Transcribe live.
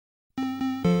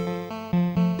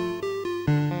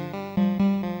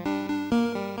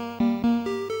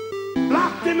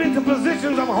into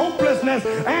positions of hopelessness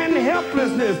and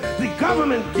helplessness. The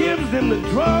government gives them the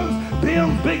drugs,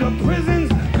 builds bigger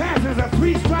prisons, passes a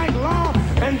 3-strike law,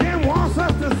 and then wants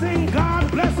us to sing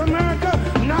God Bless America.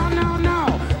 No, no,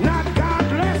 no. Not God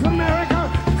Bless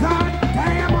America. God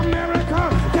Damn America.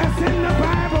 That's in the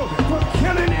Bible for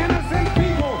killing innocent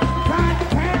people. God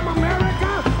Damn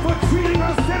America for treating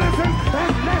us citizens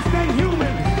as less than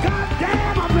human. God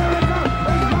Damn America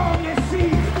as long as she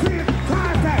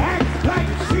tries to act like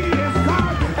she is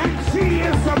God and she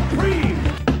is supreme.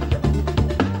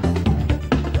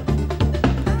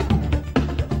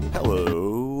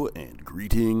 Hello and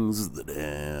greetings, the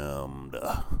damned.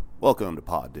 Welcome to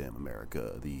Pod Damn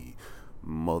America, the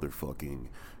motherfucking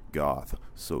goth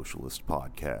socialist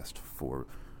podcast for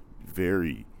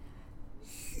very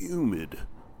humid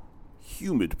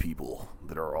people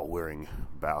that are all wearing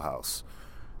Bauhaus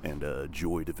and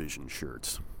Joy Division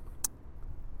shirts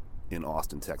in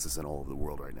Austin, Texas, and all over the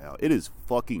world right now. It is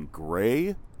fucking gray.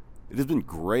 It has been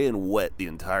gray and wet the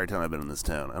entire time I've been in this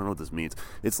town. I don't know what this means.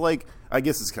 It's like, I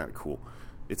guess it's kind of cool.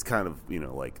 It's kind of, you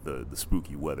know, like the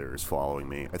spooky weather is following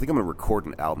me. I think I'm going to record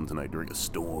an album tonight during a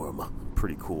storm.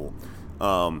 Pretty cool.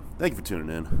 Thank you for tuning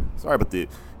in. Sorry about the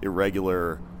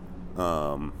irregular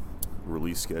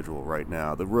release schedule right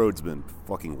now. The road's been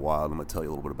fucking wild. I'm going to tell you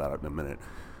a little bit about it in a minute.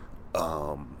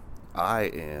 I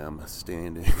am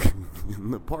standing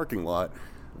in the parking lot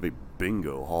of a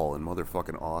bingo hall in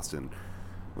motherfucking Austin,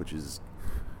 which is,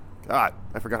 God,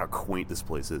 I forgot how quaint this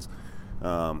place is.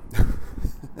 There's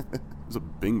a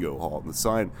bingo hall, and the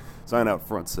sign out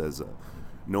front says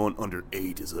no one under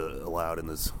 8 is allowed on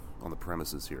the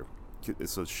premises here.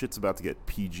 So shit's about to get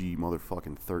PG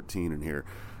motherfucking 13 in here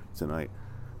tonight.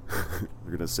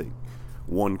 They're gonna say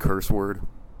one curse word.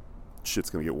 Shit's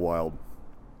gonna get wild.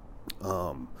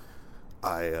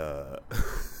 I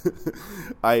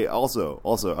also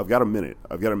I've got a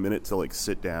minute to like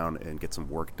sit down and get some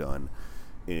work done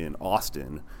in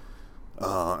Austin.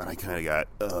 And I kind of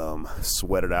got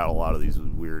sweated out a lot of these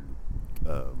weird,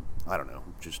 I don't know,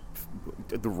 just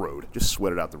the road. Just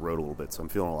sweated out the road a little bit, so I'm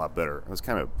feeling a lot better. I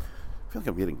feel like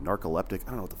I'm getting narcoleptic. I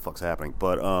don't know what the fuck's happening.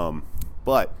 But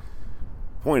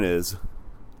point is,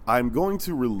 I'm going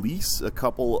to release a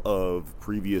couple of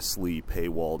previously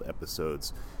paywalled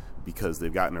episodes because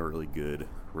they've gotten a really good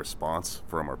response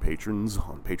from our patrons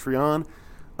on Patreon.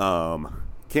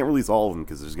 Can't release all of them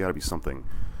because there's got to be something,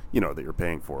 you know, that you're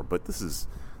paying for. But this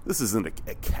isn't a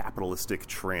capitalistic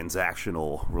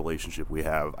transactional relationship we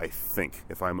have, I think,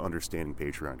 if I'm understanding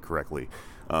Patreon correctly.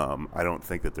 I don't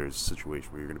think that there's a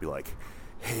situation where you're going to be like,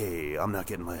 hey, I'm not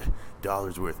getting my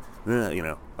dollar's worth, you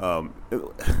know.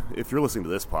 If you're listening to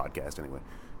this podcast anyway,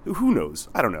 who knows?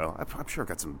 I don't know. I'm sure I've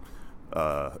got some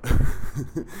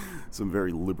some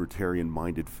very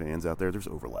libertarian-minded fans out there. There's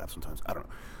overlap sometimes. I don't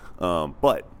know.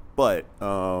 But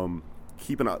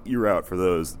keep an ear out for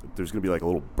those. There's going to be like a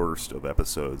little burst of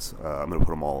episodes. I'm going to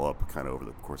put them all up kind of over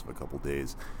the course of a couple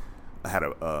days. I had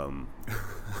a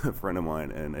friend of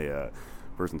mine and a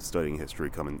person studying history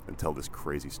come and tell this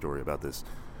crazy story about this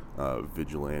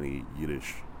vigilante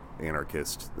Yiddish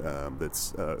anarchist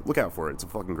that's look out for it. It's a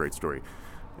fucking great story.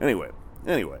 Anyway,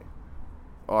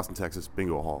 Austin, Texas,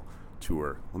 Bingo Hall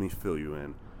tour. Let me fill you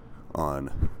in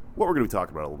on what we're going to be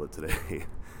talking about a little bit today.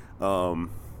 The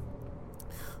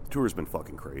tour's been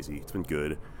fucking crazy. It's been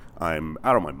good. I'm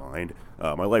out of my mind.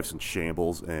 My life's in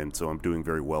shambles, and so I'm doing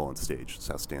very well on stage. That's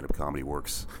how stand-up comedy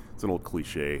works. It's an old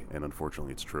cliche, and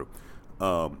unfortunately it's true.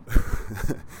 So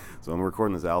I'm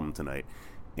recording this album tonight,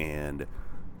 and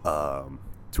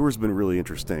tour's been really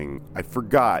interesting. I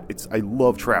forgot. I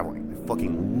love traveling. I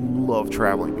fucking love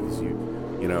traveling because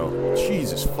you know,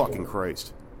 Jesus fucking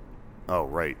Christ. Oh,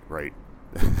 right.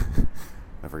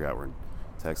 I forgot we're in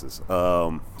Texas. It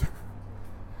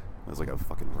was like a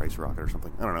fucking rice rocket or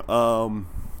something. I don't know.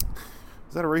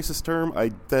 Is that a racist term? I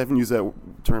haven't used that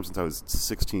term since I was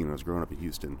 16 when I was growing up in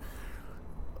Houston.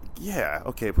 Yeah,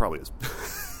 okay, it probably is.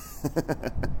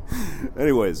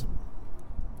 Anyways,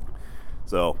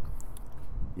 so,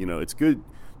 you know, it's good.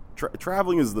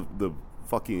 Traveling is the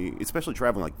fucking, especially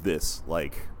traveling like this,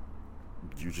 like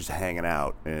you're just hanging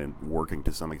out and working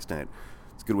to some extent.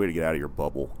 It's a good way to get out of your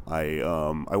bubble.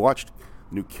 I watched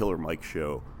the new Killer Mike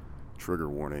show, Trigger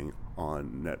Warning,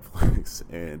 on Netflix,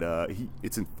 and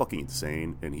it's fucking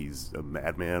insane, and he's a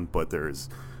madman, but there's,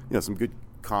 you know, some good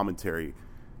commentary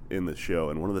in the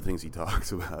show, and one of the things he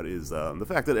talks about is the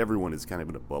fact that everyone is kind of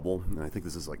in a bubble, and I think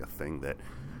this is like a thing that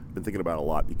I've been thinking about a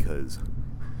lot because,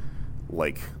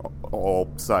 like,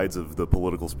 all sides of the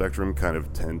political spectrum kind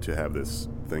of tend to have this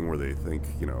thing where they think,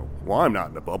 you know, well, I'm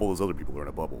not in a bubble, those other people are in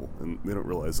a bubble, and they don't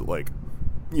realize that, like,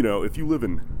 you know, if you live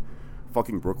in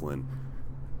fucking Brooklyn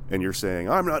and you're saying,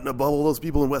 I'm not in a bubble, those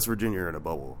people in West Virginia are in a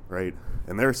bubble, right?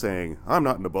 And they're saying, I'm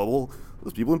not in a bubble,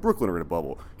 those people in Brooklyn are in a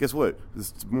bubble. Guess what?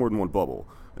 It's more than one bubble.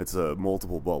 It's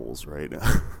multiple bubbles, right?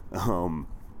 This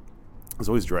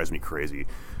always drives me crazy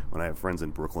when I have friends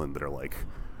in Brooklyn that are like,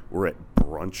 we're at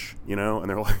brunch, you know, and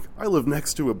they're like, I live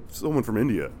next to someone from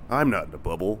India. I'm not in a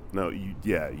bubble. No,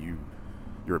 you're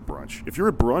at brunch. If you're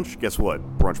at brunch, guess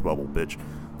what? Brunch bubble, bitch.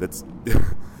 That's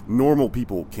normal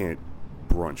people can't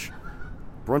brunch.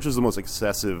 Brunch is the most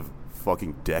excessive,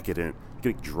 fucking decadent.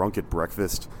 Getting drunk at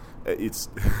breakfast, it's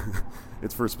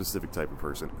it's for a specific type of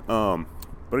person.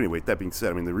 But anyway, that being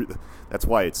said, I mean, that's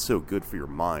why it's so good for your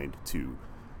mind to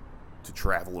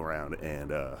travel around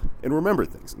and remember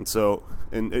things, and so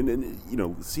and you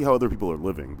know, see how other people are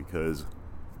living, because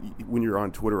when you're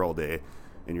on Twitter all day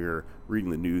and you're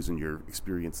reading the news and you're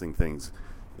experiencing things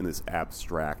in this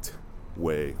abstract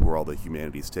way where all the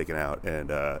humanity is taken out,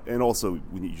 and also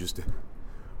when you're just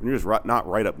not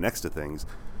right up next to things,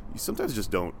 you sometimes just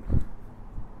don't,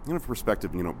 you know, for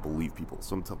perspective, you don't believe people.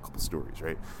 So I'm gonna tell a couple stories,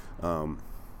 right?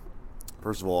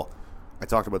 First of all, I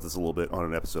talked about this a little bit on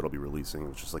an episode I'll be releasing. It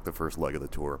was just like the first leg of the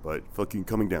tour, but fucking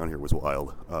coming down here was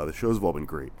wild. The shows have all been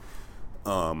great.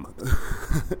 But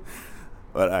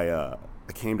I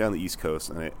came down the East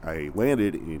Coast, and I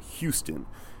landed in Houston,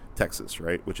 Texas,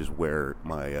 right, which is where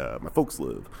my folks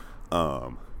live.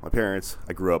 My parents,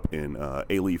 I grew up in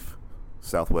Alief,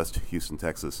 Southwest Houston,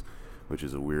 Texas, which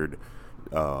is a weird,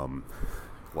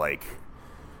 like,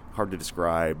 hard to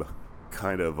describe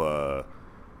kind of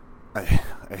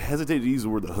I hesitate to use the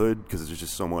word the hood because there's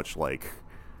just so much, like,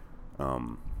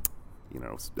 you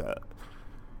know,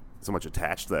 so much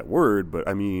attached to that word. But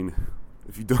I mean,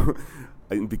 if you don't,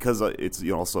 because it's,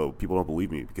 you know, also people don't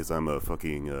believe me because I'm a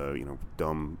fucking you know,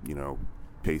 dumb, you know,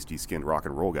 pasty skinned rock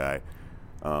and roll guy.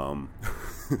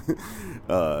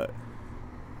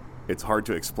 It's hard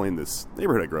to explain this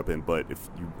neighborhood I grew up in, but if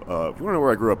you want to know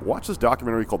where I grew up, watch this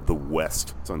documentary called The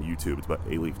West. It's on YouTube. It's about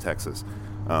Alief, Texas,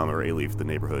 or Alief, the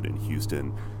neighborhood in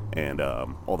Houston, and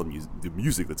all the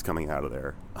music that's coming out of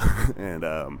there, and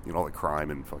you know, all the crime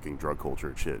and fucking drug culture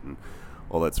and shit and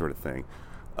all that sort of thing.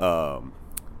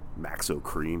 Maxo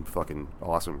Cream, fucking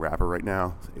awesome rapper right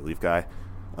now, Alief guy.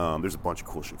 There's a bunch of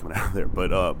cool shit coming out of there,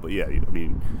 but yeah, I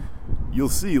mean, you'll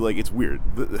see, like, it's weird.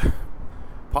 The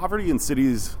poverty in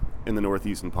cities in the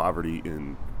Northeast and poverty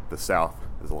in the South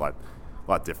is a lot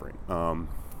different.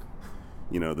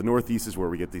 You know, the Northeast is where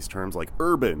we get these terms like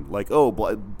urban, like, oh,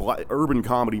 urban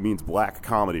comedy means black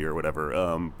comedy or whatever.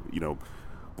 You know,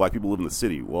 black people live in the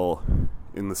city. Well,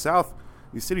 in the South,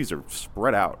 these cities are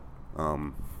spread out.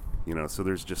 You know, so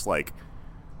there's just like,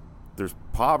 there's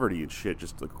poverty and shit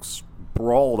just like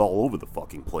sprawled all over the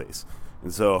fucking place.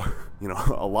 And so, you know,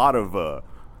 a lot of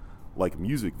like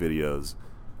music videos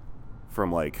from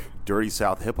like dirty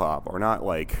South hip hop are not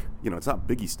like, you know, it's not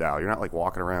Biggie style. You're not like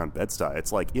walking around Bed-Stuy.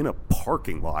 It's like in a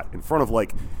parking lot in front of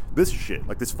like this shit,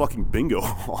 like this fucking bingo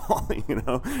hall, you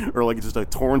know, or like just a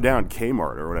torn down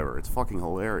Kmart or whatever. It's fucking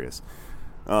hilarious.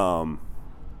 So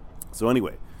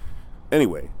anyway,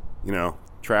 you know,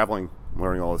 traveling,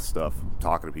 learning all this stuff,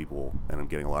 talking to people, and I'm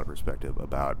getting a lot of perspective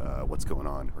about what's going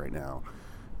on right now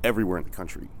everywhere in the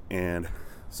country. And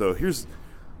so here's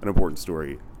an important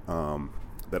story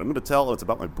that I'm going to tell. It's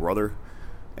about my brother,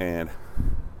 and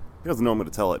he doesn't know I'm going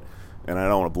to tell it, and I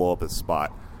don't want to blow up his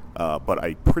spot, but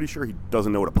I'm pretty sure he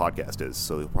doesn't know what a podcast is,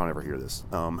 so he'll probably never hear this.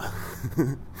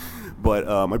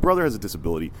 But my brother has a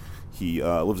disability. He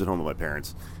lives at home with my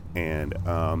parents, and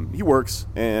he works,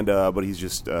 and but he's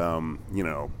just, you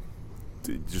know,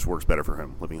 it just works better for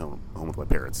him living home with my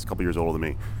parents. A couple years older than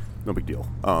me, no big deal.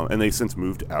 And they since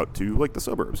moved out to like the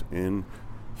suburbs in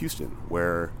Houston,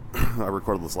 where I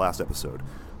recorded this last episode,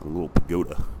 a little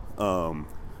pagoda.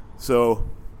 So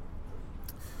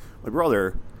my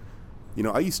brother, you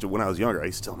know, I used to, when I was younger, I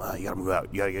used to tell him, you gotta move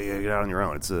out, you gotta get out on your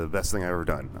own. It's the best thing I've ever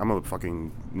done. I'm a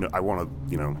fucking, I want to,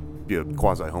 you know, be a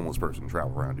quasi-homeless person,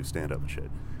 travel around, do stand-up and shit.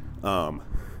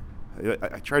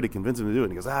 I tried to convince him to do it,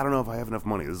 and he goes, I don't know if I have enough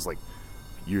money. This is like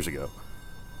years ago.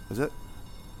 Is that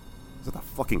the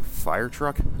fucking fire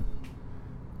truck?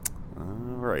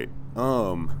 Alright.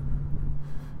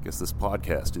 Guess this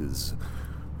podcast is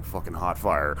fucking hot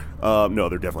fire. No,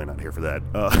 they're definitely not here for that.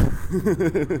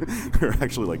 They're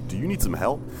actually like, do you need some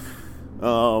help?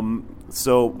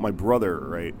 So my brother,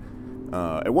 right,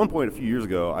 at one point a few years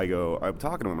ago, I'm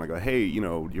talking to him, and I go, hey, you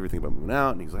know, do you ever think about moving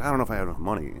out? And he's like, I don't know if I have enough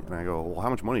money. And I go, well, how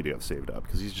much money do you have saved up?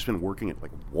 Because he's just been working at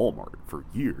like Walmart for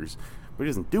years, but he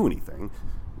doesn't do anything.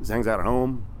 He just hangs out at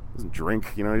home, doesn't drink,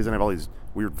 you know, he doesn't have all these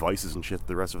weird vices and shit that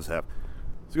the rest of us have.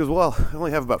 So he goes, well, I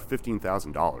only have about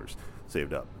 $15,000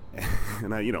 saved up.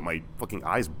 And I, you know, my fucking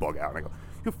eyes bug out, and I go,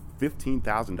 You have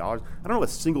 $15,000. I don't know a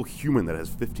single human that has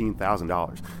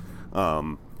 $15,000,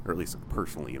 or at least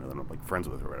personally, that I'm like friends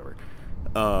with or whatever.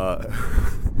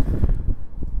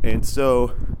 And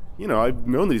so, I've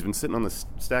known that he's been sitting on this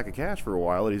stack of cash for a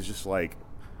while, and he's just like,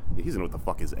 he doesn't know what the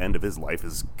fuck his end of his life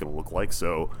is going to look like.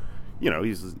 So,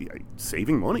 he's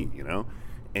saving money,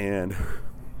 And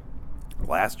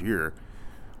last year,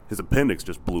 his appendix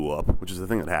just blew up, which is the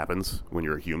thing that happens when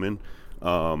you're a human.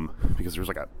 Because there's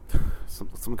like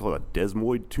something called a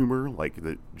desmoid tumor, like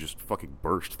that just fucking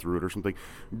burst through it or something.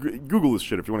 Google this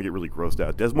shit if you want to get really grossed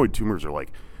out. Desmoid tumors are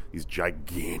like these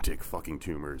gigantic fucking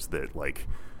tumors that like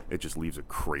it just leaves a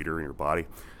crater in your body.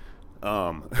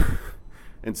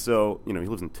 And so, he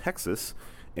lives in Texas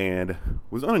and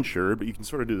was uninsured, but you can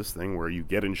sort of do this thing where you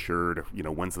get insured,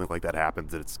 when something like that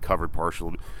happens, that it's covered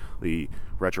partially,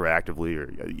 retroactively,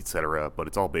 or et cetera, but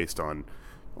it's all based on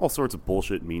all sorts of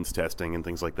bullshit, means testing and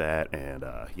things like that, and,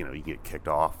 you can get kicked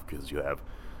off because you have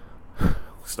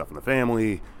stuff in the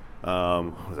family,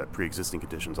 was that pre-existing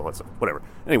conditions, all that stuff, whatever.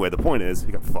 Anyway, the point is,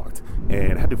 he got fucked,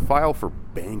 and had to file for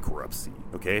bankruptcy,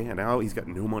 okay, and now he's got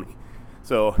no money.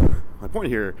 So, my point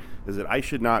here is that I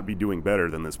should not be doing better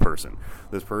than this person.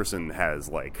 This person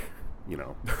has,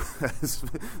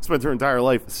 spent her entire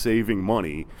life saving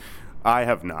money. I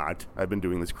have not. I've been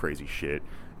doing this crazy shit.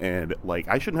 And,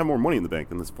 I shouldn't have more money in the bank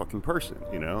than this fucking person,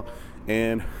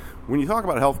 And when you talk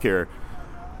about healthcare,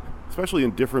 especially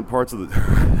in different parts of the...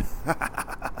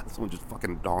 Someone just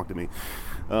fucking donked at me.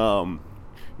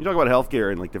 You talk about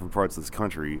healthcare in different parts of this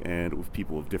country and with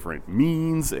people of different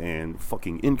means and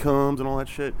fucking incomes and all that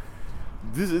shit.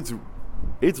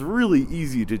 It's really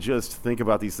easy to just think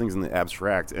about these things in the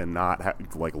abstract and not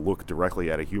look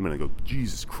directly at a human and go,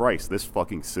 Jesus Christ, this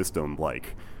fucking system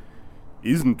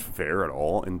isn't fair at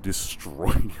all and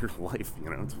destroying your life.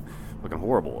 It's fucking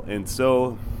horrible. And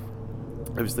so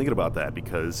I was thinking about that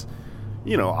because,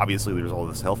 obviously there's all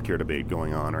this healthcare debate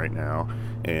going on right now,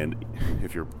 and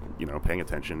if you're paying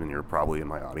attention, and you're probably in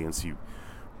my audience, you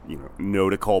know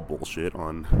to call bullshit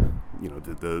on,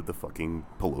 the fucking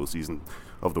Pelosi's and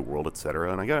of the world,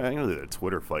 etc. And I got a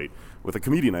Twitter fight with a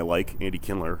comedian I like, Andy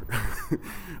Kindler,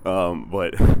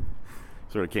 but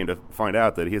sort of came to find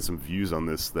out that he has some views on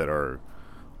this that are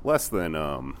less than,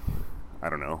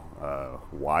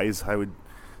 wise, I would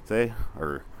say,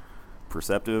 or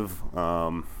perceptive.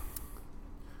 I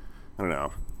don't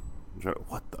know.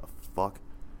 What the fuck?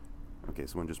 Okay,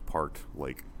 someone just parked,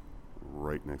 right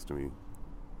next to me.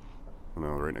 No,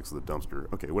 right next to the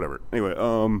dumpster. Okay, whatever. Anyway,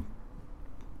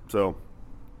 so...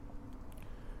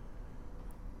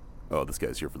 Oh, this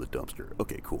guy's here for the dumpster.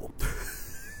 Okay, cool.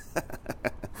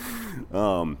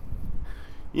 So...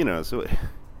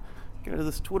 got into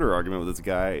this Twitter argument with this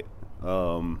guy,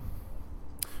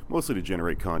 mostly to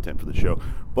generate content for the show,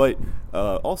 but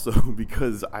also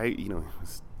because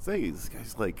this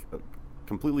guy's,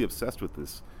 completely obsessed with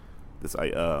this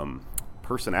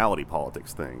personality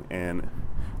politics thing, and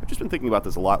I've just been thinking about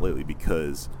this a lot lately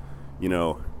because, it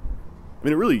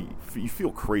really, you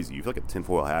feel crazy. You feel like a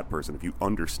tinfoil hat person if you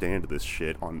understand this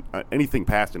shit on anything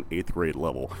past an 8th grade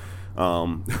level.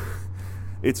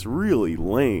 It's really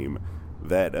lame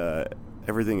that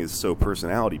everything is so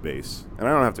personality based, and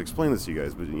I don't have to explain this to you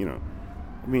guys, but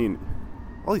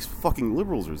all these fucking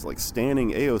liberals are standing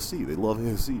AOC. They love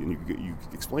AOC, and you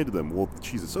explain to them, well,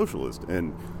 she's a socialist,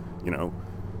 and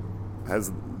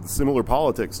has similar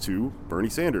politics to Bernie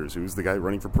Sanders, who's the guy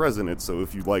running for president. So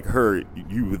if you like her,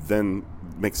 you would then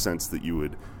make sense that you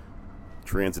would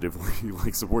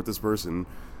transitively support this person.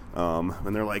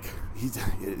 And they're like, he's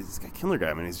this guy Kindler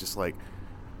guy. He's just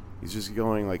he's just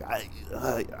going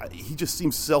he just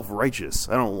seems self-righteous.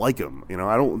 I don't like him.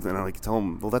 I don't. And I tell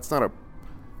him, well, that's not a.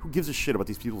 Who gives a shit about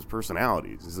these people's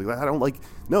personalities? He's like, I don't like.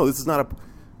 No, this is not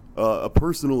a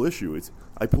personal issue.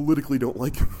 I politically don't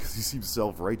like him because he seems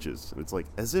self-righteous. And it's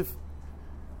as if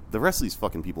the rest of these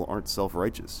fucking people aren't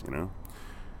self-righteous, And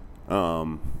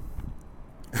I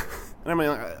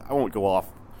won't go off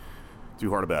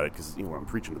too hard about it because, I'm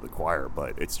preaching to the choir,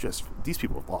 but it's just, these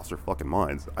people have lost their fucking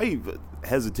minds. I've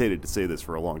hesitated to say this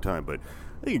for a long time, but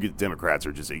I think Democrats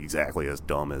are just exactly as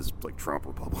dumb as, Trump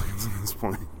Republicans at this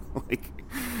point.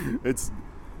 It's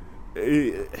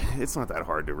not that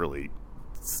hard to really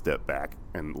step back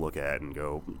and look at and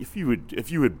go, if you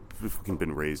had fucking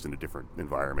been raised in a different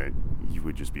environment, you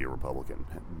would just be a Republican.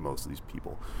 Most of these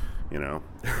people,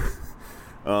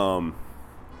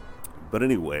 But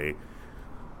anyway,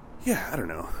 yeah, I don't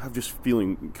know. I'm just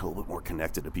feeling a little bit more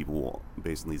connected to people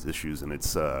based on these issues, and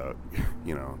it's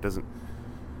doesn't.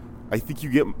 I think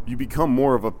you become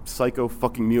more of a psycho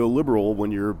fucking neoliberal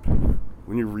when you're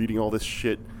reading all this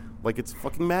shit like it's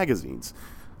fucking magazines.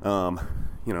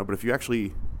 But if you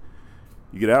actually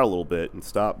you get out a little bit and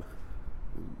stop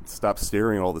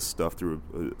staring at all this stuff through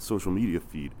a social media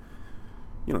feed,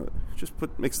 just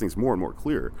makes things more and more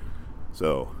clear.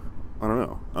 So I don't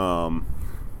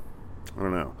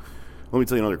know. Let me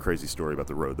tell you another crazy story about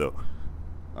the road, though.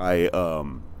 I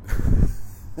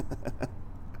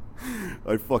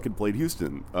fucking played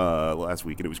Houston last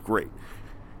week, and it was great.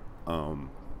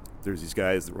 There's these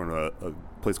guys that run a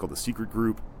place called The Secret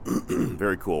Group.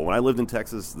 Very cool. When I lived in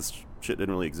Texas, this shit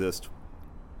didn't really exist.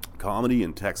 Comedy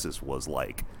in Texas was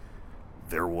like,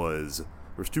 there was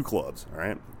 2 clubs, all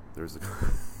right? There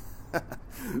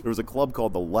was a club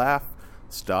called The Laugh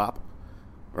Stop,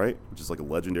 right? Which is like a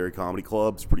legendary comedy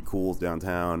club. It's pretty cool. It's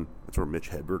downtown. That's where Mitch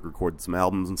Hedberg recorded some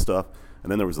albums and stuff.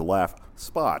 And then there was The Laugh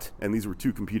Spot, and these were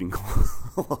 2 competing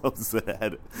clubs that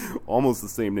had almost the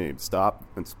same name, Stop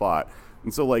and Spot.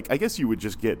 And so, like, I guess you would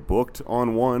just get booked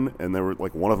on one, and there were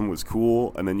like one of them was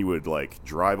cool, and then you would like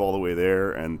drive all the way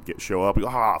there and show up. And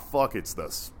go, fuck, it's the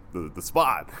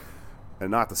Spot, and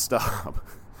not the Stop,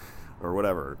 or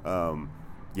whatever.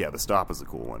 Yeah, the Stop is a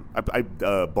cool one. I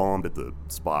bombed at the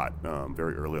Spot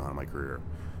very early on in my career.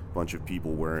 A bunch of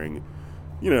people wearing,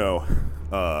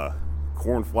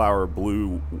 cornflower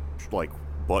blue, like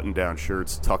button-down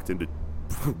shirts tucked into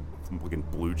fucking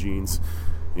blue jeans,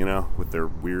 with their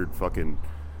weird fucking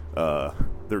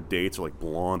their dates are like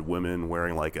blonde women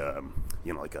wearing like a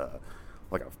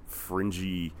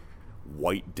fringy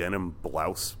white denim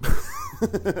blouse.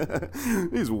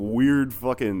 These weird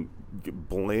fucking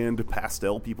bland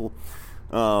pastel people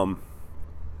out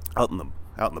in the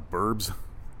burbs.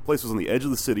 Place was on the edge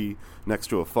of the city next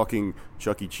to a fucking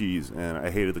Chuck E. Cheese, and I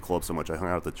hated the club so much I hung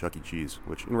out at the Chuck E. Cheese,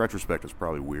 which in retrospect is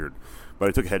probably weird, but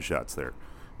I took headshots there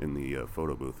in the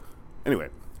photo booth. Anyway,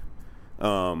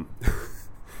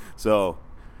 so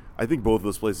I think both of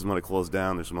those places might have closed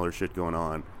down. There's some other shit going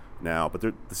on now, but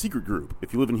they're The Secret Group.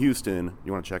 If you live in Houston,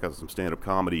 you want to check out some stand-up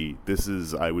comedy, this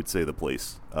is, I would say, the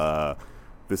place.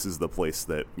 This is the place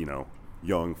that,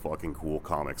 young fucking cool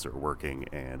comics are working,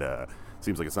 and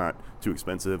seems like it's not too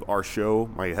expensive. Our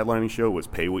show, my headlining show, was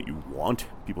pay what you want.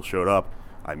 People showed up.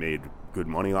 I made good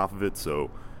money off of it, so,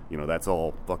 that's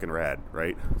all fucking rad,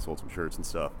 right? Sold some shirts and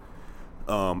stuff.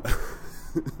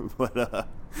 But,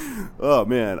 oh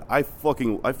man, I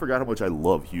forgot how much I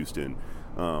love Houston.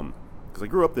 Because I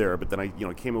grew up there, but then I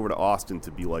came over to Austin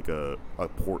to be like a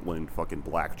Portland fucking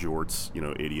black jorts,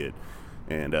 idiot,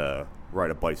 and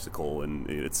ride a bicycle and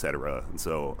et cetera. And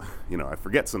so, I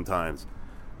forget sometimes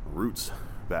roots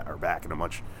that are back in a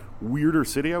much weirder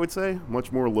city, I would say,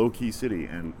 much more low-key city.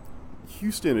 And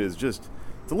Houston is just,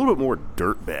 it's a little bit more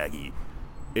dirtbaggy.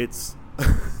 It's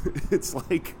it's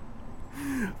like,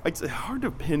 it's hard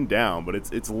to pin down, but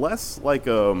it's less like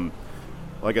a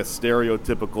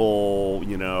stereotypical,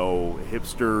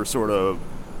 hipster sort of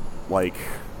like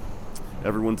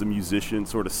everyone's a musician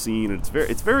sort of scene. And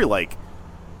it's very like,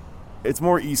 it's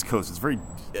more East Coast. It's very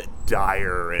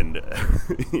dire and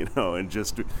and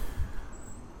just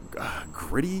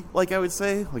gritty, like I would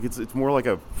say. Like it's more like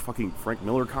a fucking Frank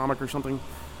Miller comic or something.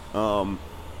 And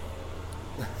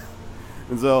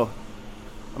so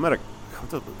I'm at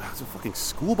there's a fucking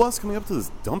school bus coming up to this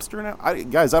dumpster now.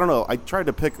 Guys, I don't know. I tried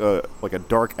to pick a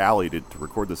dark alley to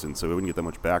record this in, so we wouldn't get that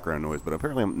much background noise. But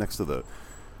apparently, I'm next to the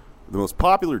most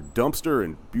popular dumpster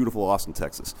in beautiful Austin,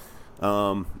 Texas.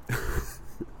 So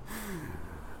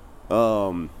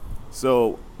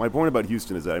my point about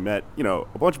Houston is that I met a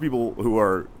bunch of people who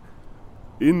are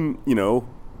in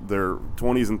their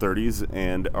 20s and 30s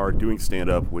and are doing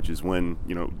stand-up, which is when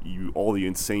all the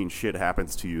insane shit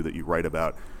happens to you that you write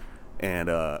about. And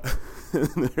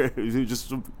there's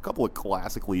just a couple of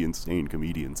classically insane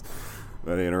comedians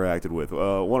that I interacted with.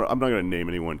 I'm not going to name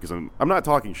anyone because I'm not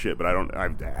talking shit, but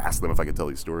I've asked them if I could tell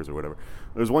these stories or whatever.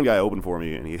 There's one guy opened for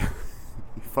me, and he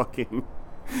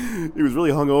was really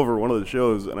hungover one of the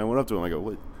shows, and I went up to him. I go,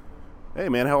 "What? Hey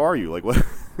man, how are you? Like what?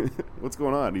 What's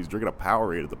going on?" And he's drinking a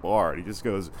Powerade at the bar, and he just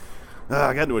goes,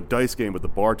 "I got into a dice game with the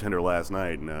bartender last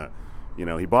night, and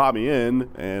he bought me in,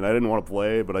 and I didn't want to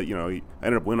play, but I ended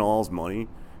up winning all his money,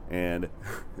 and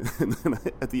then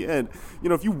at the end,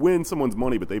 if you win someone's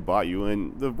money but they bought you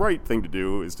in, the right thing to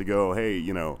do is to go, hey,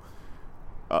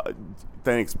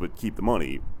 thanks, but keep the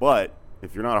money. But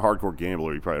if you're not a hardcore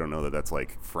gambler, you probably don't know that that's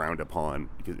like frowned upon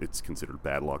because it's considered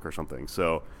bad luck or something.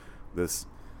 So this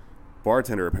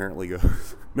bartender apparently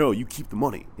goes, no, you keep the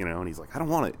money, and he's like, I don't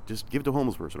want it, just give it to a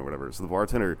homeless person or whatever. So the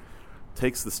bartender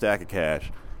takes the stack of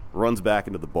cash, runs back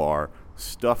into the bar,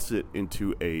 stuffs it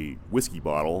into a whiskey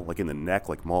bottle, like in the neck,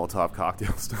 like Molotov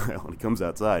cocktail style, and he comes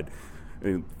outside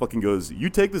and fucking goes, you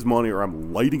take this money or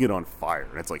I'm lighting it on fire.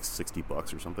 And it's like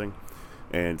 $60 or something.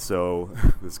 And so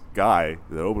this guy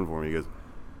that opened for me, he goes,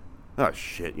 oh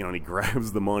shit, and he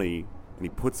grabs the money and he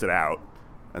puts it out,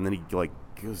 and then he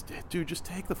goes, dude, just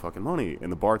take the fucking money.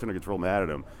 And the bartender gets real mad at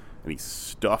him, and he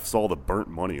stuffs all the burnt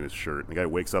money in his shirt. And the guy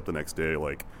wakes up the next day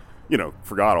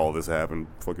forgot all this happened,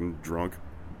 fucking drunk.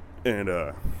 And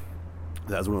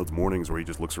that's one of those mornings where he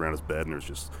just looks around his bed and there's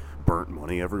just burnt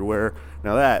money everywhere.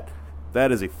 Now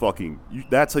that is a fucking,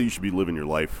 that's how you should be living your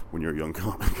life when you're a young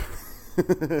comic.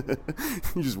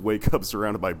 You just wake up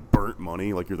surrounded by burnt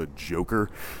money like you're the Joker.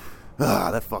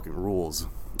 That fucking rules.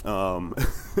 And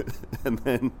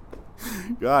then,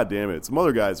 god damn it, some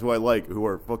other guys who I like, who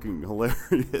are fucking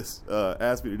hilarious,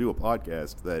 asked me to do a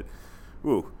podcast that,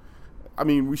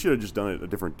 we should have just done it a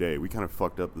different day. We kind of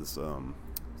fucked up this, the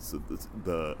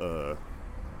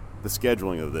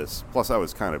scheduling of this. Plus, I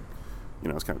was kind of,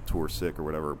 tour sick or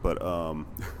whatever. But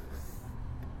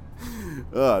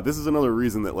this is another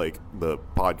reason that the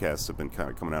podcasts have been kind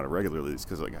of coming out irregularly. Is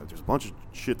because there's a bunch of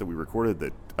shit that we recorded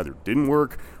that either didn't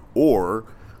work or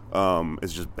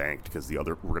is just banked because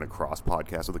we're gonna cross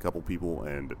podcast with a couple people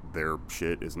and their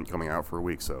shit isn't coming out for a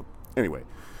week. So anyway,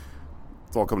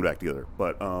 it's all coming back together.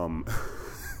 But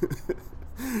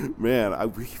man,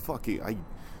 let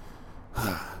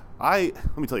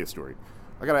me tell you a story.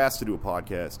 I got asked to do a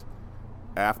podcast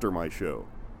after my show,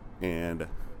 and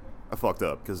I fucked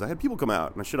up because I had people come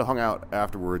out, and I should have hung out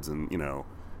afterwards, and I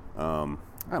don't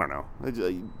know,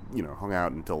 hung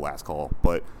out until last call.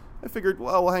 But I figured,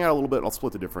 well, we'll hang out a little bit, and I'll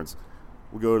split the difference.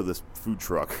 We'll go to this food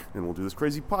truck, and we'll do this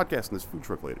crazy podcast in this food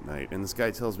truck late at night. And this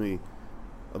guy tells me,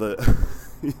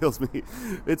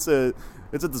 it's at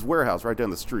this warehouse right down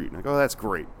the street. And I go, oh, that's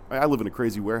great. I live in a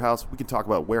crazy warehouse. We can talk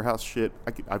about warehouse shit.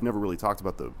 I've never really talked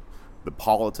about the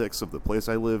politics of the place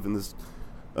I live in this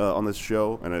on this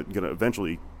show, and I'm gonna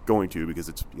eventually going to because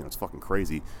it's it's fucking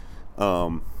crazy.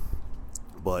 But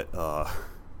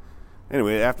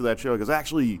anyway, after that show, he goes,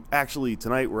 actually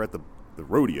tonight we're at the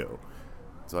rodeo.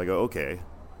 So I go, okay,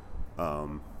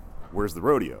 where's the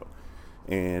rodeo?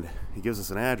 And he gives us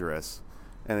an address.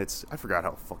 And I forgot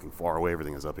how fucking far away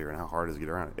everything is up here and how hard it is to get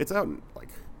around. It's out in,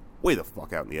 way the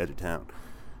fuck out in the edge of town.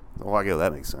 Oh, I go,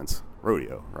 that makes sense.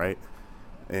 Rodeo, right?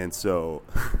 And so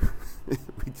we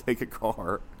take a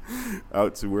car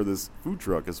out to where this food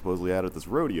truck is supposedly at this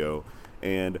rodeo,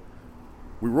 and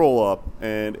we roll up,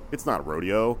 and it's not a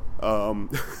rodeo.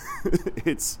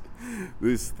 It's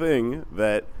this thing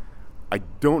that I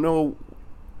don't know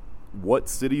what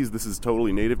cities this is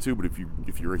totally native to, but if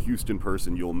you're a Houston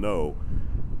person, you'll know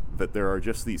that there are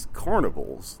just these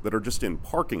carnivals that are just in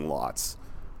parking lots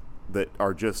that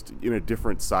are just in a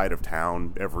different side of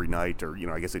town every night, or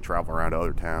I guess they travel around to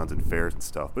other towns and fairs and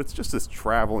stuff. But it's just this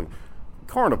traveling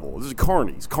carnival. This is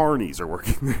carnies are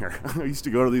working there. I used to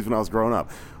go to these when I was growing up.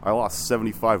 I lost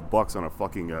 $75 on a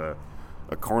fucking a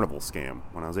carnival scam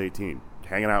when I was 18,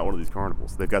 hanging out at one of these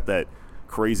carnivals. They've got that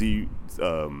crazy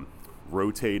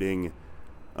rotating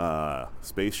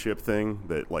spaceship thing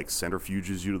that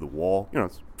centrifuges you to the wall.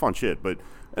 It's fun shit. But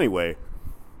anyway,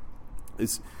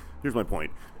 here's my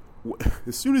point.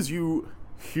 As soon as you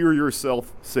hear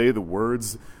yourself say the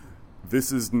words,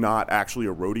 "This is not actually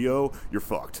a rodeo," you're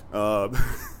fucked.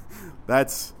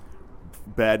 That's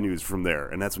bad news from there,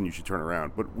 and that's when you should turn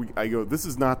around. But I go, this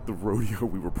is not the rodeo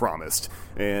we were promised.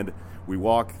 And we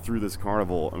walk through this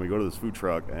carnival, and we go to this food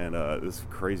truck, and this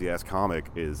crazy-ass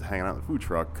comic is hanging out in the food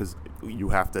truck, because you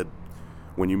have to,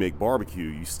 when you make barbecue,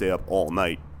 you stay up all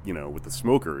night, with the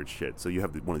smoker and shit. So you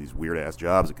have one of these weird-ass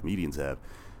jobs that comedians have.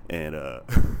 And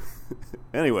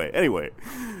anyway,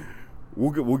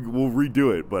 we'll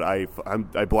redo it. But I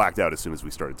blacked out as soon as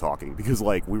we started talking, because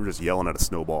we were just yelling at a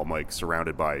snowball mic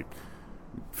surrounded by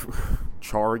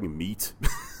charring meat,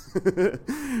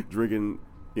 drinking,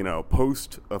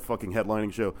 post a fucking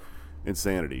headlining show,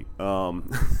 insanity. But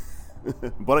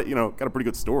got a pretty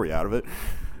good story out of it.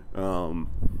 I don't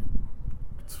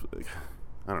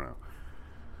know.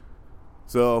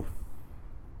 So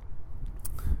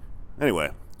anyway,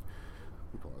 let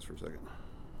me pause for a second.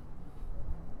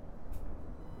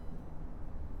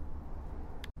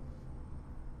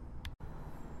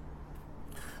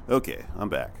 Okay, I'm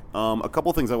back. A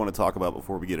couple things I want to talk about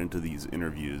before we get into these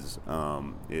interviews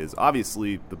is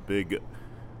obviously the big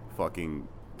fucking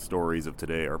stories of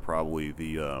today are probably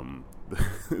the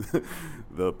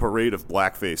the parade of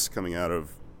blackface coming out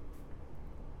of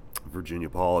Virginia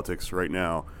politics right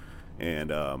now, and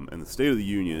the State of the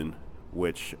Union,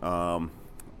 which I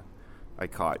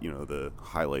caught the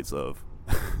highlights of.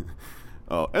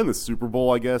 And the Super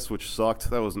Bowl, I guess, which sucked.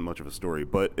 That wasn't much of a story.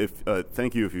 But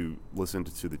thank you if you listened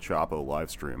to the Chapo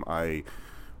live stream. I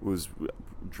was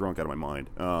drunk out of my mind,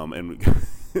 and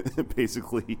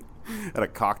basically had a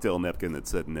cocktail napkin that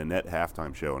said Nanette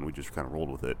halftime show, and we just kind of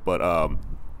rolled with it. But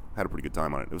had a pretty good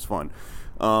time on it. It was fun.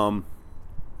 The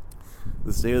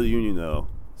State of the Union, though.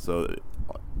 So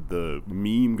the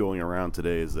meme going around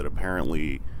today is that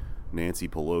apparently Nancy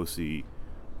Pelosi,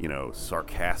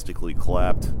 sarcastically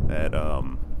clapped at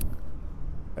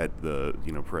the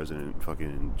President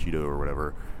fucking Cheeto or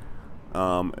whatever.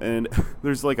 And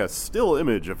there's like a still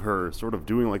image of her sort of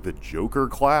doing like the Joker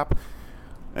clap.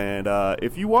 And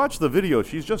if you watch the video,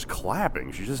 she's just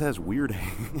clapping. She just has weird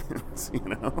hands,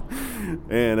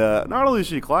 And not only is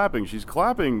she clapping, she's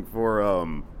clapping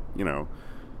for,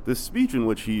 this speech in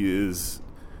which he is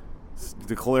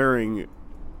declaring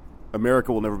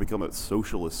America will never become a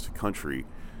socialist country.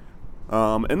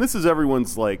 And this is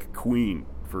everyone's, like, queen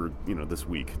for, this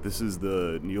week. This is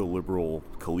the neoliberal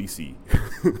Khaleesi.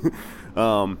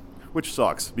 Which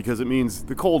sucks, because it means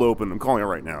the cold open, I'm calling it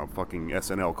right now, fucking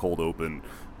SNL cold open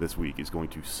this week is going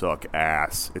to suck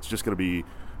ass. It's just going to be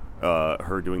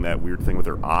her doing that weird thing with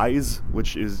her eyes,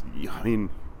 which is,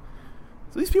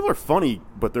 so these people are funny,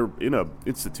 but they're in a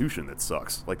institution that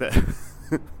sucks. Like that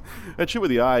that shit with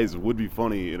the eyes would be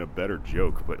funny in a better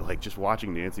joke, but like just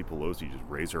watching Nancy Pelosi just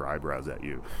raise her eyebrows at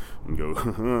you and go,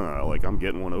 like I'm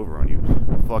getting one over on you,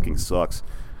 fucking sucks.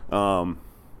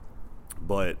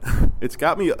 But it's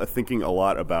got me thinking a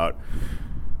lot about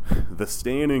the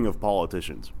standing of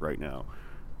politicians right now,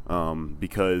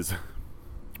 because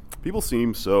people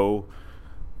seem so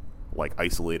like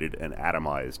isolated and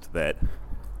atomized that,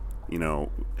 I've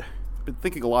been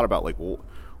thinking a lot about like, well,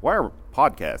 why are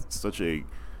podcasts such a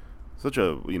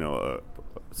a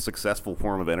successful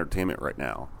form of entertainment right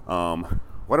now?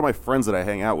 Why do my friends that I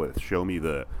hang out with show me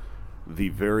the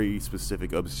very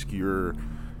specific obscure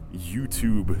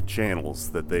YouTube channels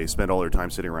that they spend all their time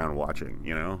sitting around watching?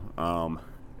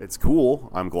 It's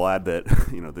cool. I'm glad that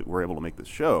that we're able to make this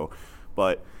show,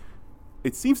 but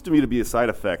it seems to me to be a side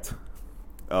effect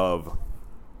of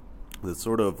the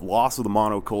sort of loss of the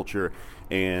monoculture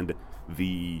and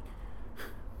the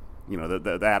the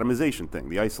atomization thing,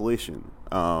 the isolation,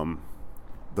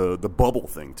 the bubble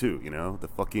thing too. The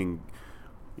fucking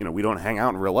we don't hang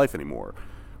out in real life anymore.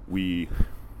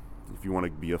 If you want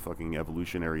to be a fucking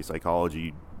evolutionary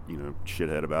psychology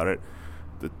shithead about it,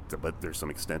 but there's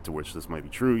some extent to which this might be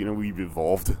true. We've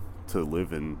evolved to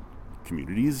live in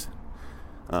communities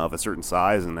of a certain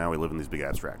size, and now we live in these big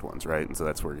abstract ones, right? And so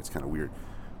that's where it gets kind of weird.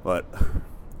 But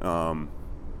I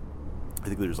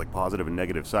think there's like positive and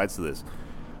negative sides to this.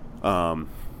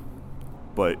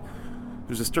 But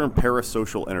there's this term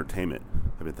parasocial entertainment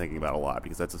I've been thinking about a lot,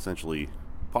 because that's essentially,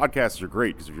 podcasts are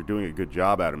great because if you're doing a good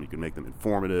job at them, you can make them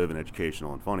informative and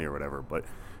educational and funny or whatever. But,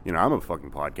 I'm a fucking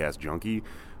podcast junkie,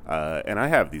 and I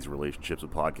have these relationships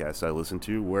with podcasts I listen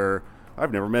to where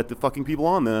I've never met the fucking people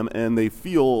on them, and they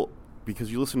feel,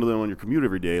 because you listen to them on your commute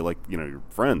every day, like, your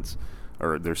friends,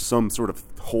 or there's some sort of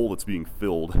hole that's being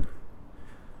filled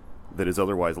that is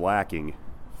otherwise lacking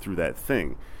through that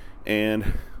thing.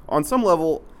 And on some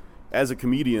level, as a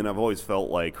comedian, I've always felt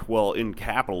like, well, in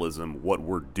capitalism, what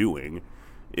we're doing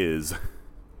is,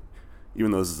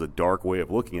 even though this is a dark way of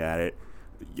looking at it,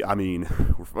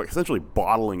 we're essentially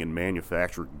bottling and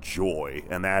manufacturing joy,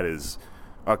 and that is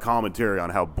a commentary on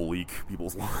how bleak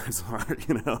people's lives are,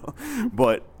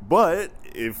 But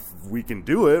if we can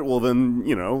do it, well, then,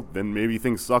 then maybe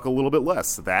things suck a little bit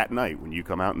less that night when you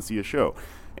come out and see a show.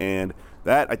 And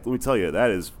that, let me tell you, that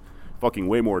is fucking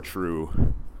way more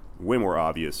true, way more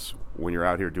obvious when you're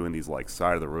out here doing these, like,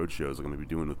 side-of-the-road shows like I'm going to be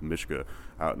doing with Mishka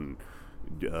out in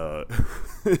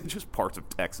just parts of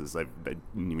Texas I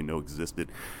didn't even know existed.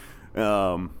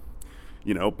 But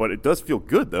it does feel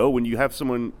good, though, when you have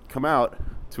someone come out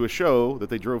to a show that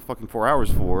they drove fucking 4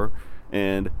 hours for,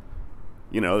 and,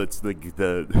 it's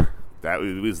that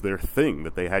was their thing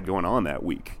that they had going on that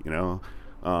week,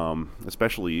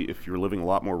 especially if you're living a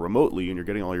lot more remotely and you're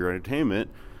getting all your entertainment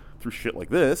through shit like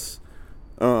this,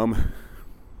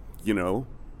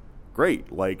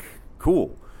 great, like,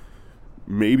 cool.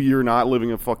 Maybe you're not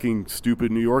living a fucking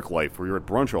stupid New York life where you're at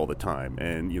brunch all the time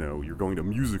and, you're going to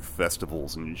music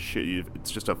festivals and shit.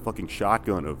 It's just a fucking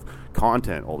shotgun of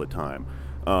content all the time.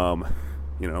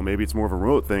 Maybe it's more of a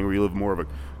remote thing where you live more of a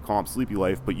calm, sleepy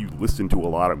life, but you listen to a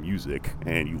lot of music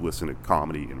and you listen to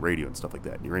comedy and radio and stuff like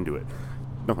that, and you're into it.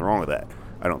 Nothing wrong with that,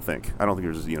 I don't think. I don't think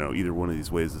there's, either one of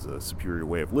these ways is a superior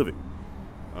way of living.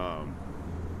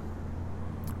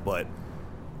 But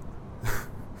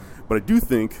I do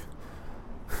think,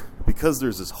 because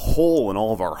there's this hole in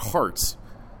all of our hearts,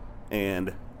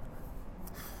 and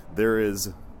there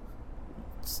is,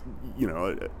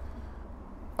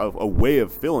 a way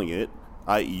of filling it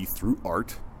i.e. through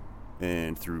art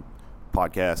and through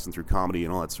podcasts and through comedy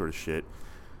and all that sort of shit,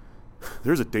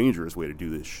 there's a dangerous way to do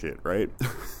this shit, right?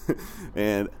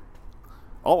 And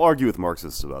I'll argue with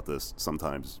Marxists about this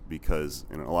sometimes because,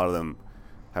 you know, a lot of them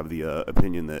have the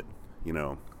opinion that, you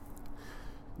know,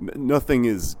 nothing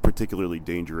is particularly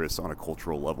dangerous on a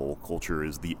cultural level. Culture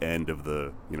is the end of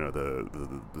the, you know,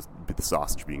 the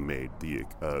sausage being made, the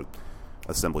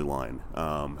assembly line,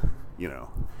 you know.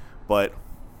 But,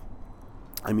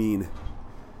 I mean,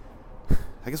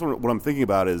 I guess what I'm thinking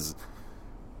about is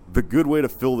the good way to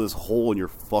fill this hole in your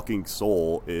fucking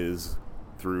soul is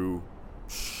through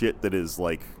shit that is,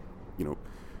 like, you know,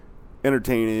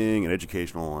 entertaining and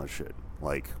educational and all that shit,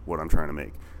 like what I'm trying to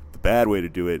make. The bad way to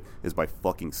do it is by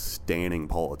fucking standing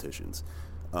politicians.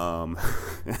 And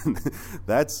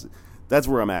that's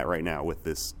where I'm at right now with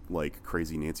this, like,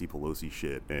 crazy Nancy Pelosi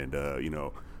shit. And, you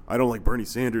know, I don't like Bernie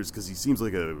Sanders because he seems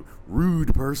like a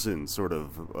rude person, sort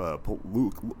of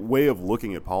way of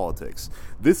looking at politics.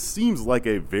 This seems like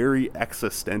a very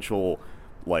existential,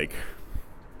 like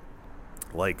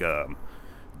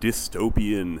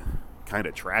dystopian kind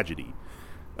of tragedy.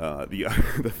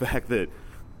 The fact that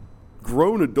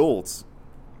grown adults,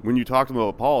 when you talk to them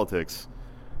about politics,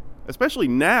 especially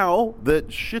now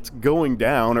that shit's going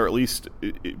down, or at least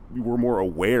we're more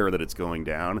aware that it's going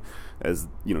down, as,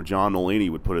 you know, John Mulaney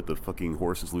would put it, the fucking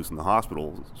horse is loose in the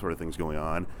hospital sort of things going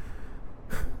on.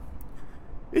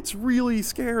 It's really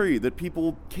scary that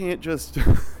people can't just,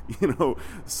 you know,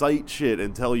 cite shit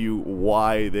and tell you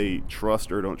why they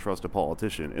trust or don't trust a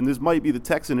politician. And this might be the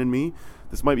Texan in me.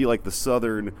 This might be like the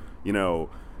Southern, you know,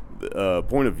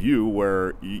 point of view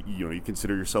where you know, you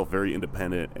consider yourself very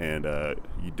independent and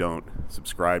you don't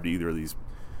subscribe to either of these,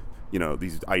 you know,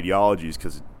 these ideologies,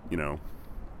 because, you know,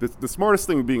 the smartest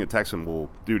thing being a Texan will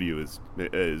do to you is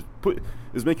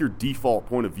make your default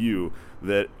point of view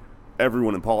that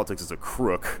everyone in politics is a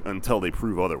crook until they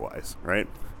prove otherwise, right?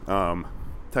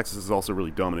 Texas is also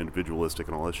really dumb and individualistic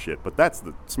and all this shit, but that's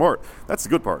the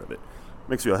good part of it.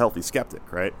 Makes you a healthy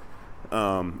skeptic, right?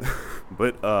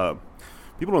 But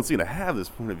people don't seem to have this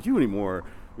point of view anymore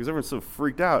because everyone's so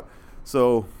freaked out.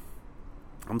 So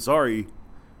I'm sorry.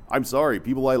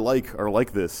 People I like are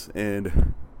like this,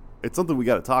 and it's something we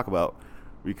got to talk about,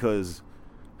 because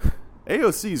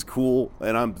AOC is cool,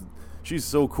 and she's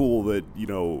so cool that, you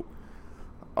know,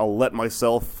 I'll let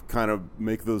myself kind of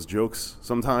make those jokes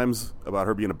sometimes about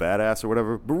her being a badass or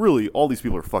whatever. But really, all these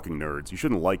people are fucking nerds. You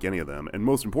shouldn't like any of them. And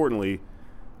most importantly,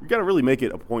 you got to really make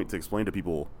it a point to explain to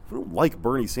people, I don't like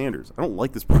Bernie Sanders. I don't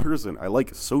like this person. I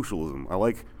like socialism. I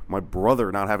like my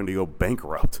brother not having to go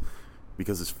bankrupt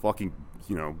because his fucking,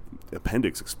 you know,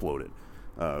 appendix exploded.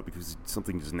 Because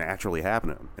something just naturally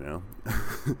happened to him, you know?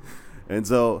 And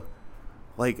so,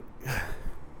 like,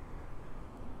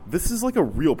 this is like a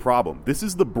real problem. This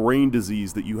is the brain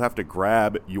disease that you have to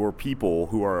grab your people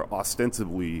who are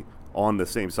ostensibly on the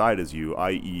same side as you,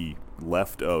 i.e.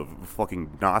 left of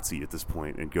fucking Nazi at this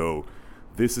point, and go,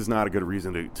 this is not a good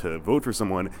reason to vote for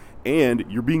someone, and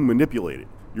you're being manipulated.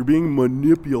 You're being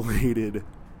manipulated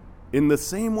in the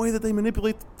same way that they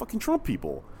manipulate fucking Trump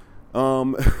people.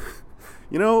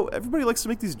 You know, everybody likes to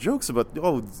make these jokes about,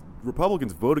 oh,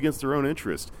 Republicans vote against their own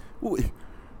interest. Well,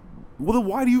 then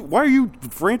why are you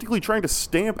frantically trying to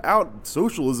stamp out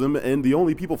socialism and the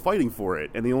only people fighting for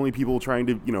it and the only people trying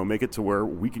to, you know, make it to where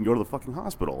we can go to the fucking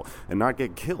hospital and not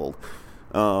get killed?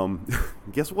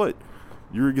 Guess what?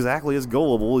 You're exactly as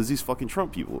gullible as these fucking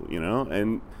Trump people, you know?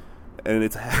 And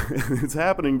it's it's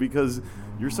happening because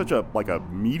you're such a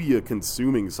media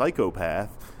consuming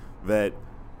psychopath that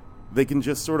they can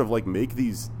just sort of like make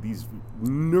these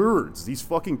nerds, these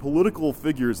fucking political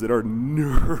figures that are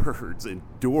nerds and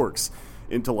dorks,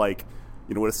 into, like,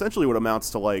 you know, what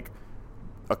amounts to like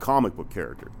a comic book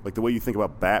character. Like the way you think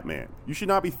about Batman. You should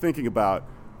not be thinking about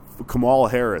Kamala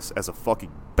Harris as a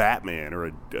fucking Batman or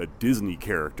a Disney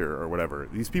character or whatever.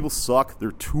 These people suck.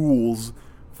 They're tools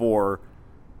for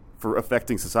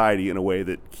affecting society in a way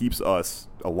that keeps us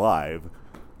alive.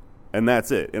 And that's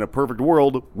it. In a perfect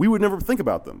world, we would never think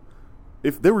about them.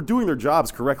 If they were doing their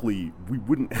jobs correctly, we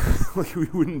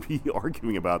wouldn't be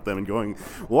arguing about them and going,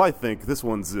 well, I think this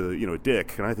one's a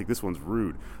dick, and I think this one's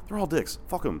rude. They're all dicks.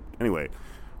 Fuck them. Anyway,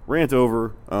 rant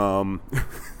over.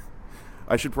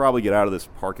 I should probably get out of this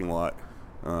parking lot,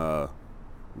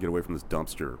 get away from this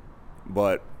dumpster.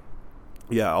 But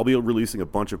yeah, I'll be releasing a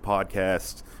bunch of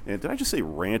podcasts. And did I just say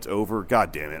rant over?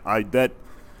 God damn it!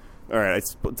 All right,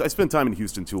 I spent time in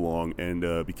Houston too long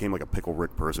and became like a Pickle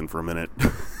Rick person for a minute.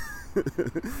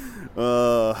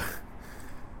 Well,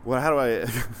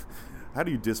 how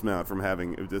do you dismount from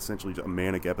having essentially a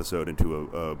manic episode into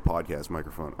a podcast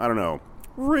microphone? I don't know.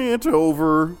 Rant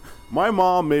over. My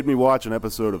mom made me watch an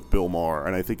episode of Bill Maher,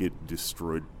 and I think it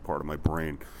destroyed part of my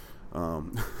brain.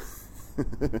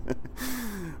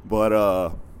 But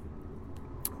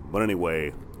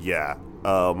anyway, yeah.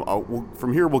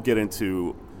 From here, we'll get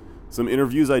into some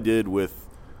interviews I did with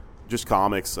just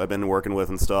comics I've been working with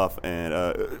and stuff, and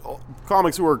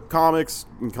comics who are comics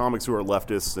and comics who are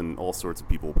leftists and all sorts of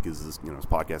people, because this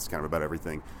podcast is kind of about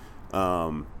everything.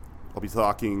 I'll be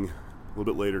talking a little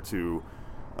bit later to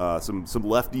some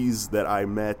lefties that I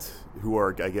met who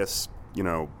are, I guess,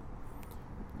 now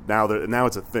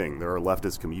it's a thing. There are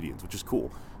leftist comedians, which is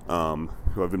cool,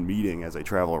 who I've been meeting as I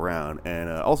travel around. And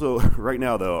also, right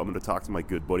now, though, I'm going to talk to my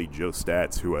good buddy Joe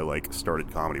Stats, who I started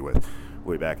comedy with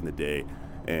way back in the day,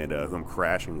 and who I'm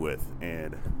crashing with.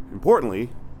 And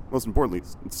most importantly,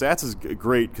 Stats is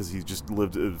great because he's just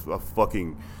lived a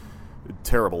fucking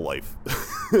terrible life.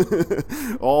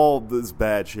 All this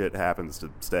bad shit happens to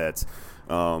Stats.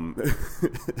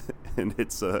 And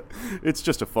it's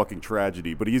just a fucking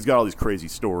tragedy. But he's got all these crazy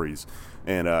stories,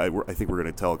 and I think we're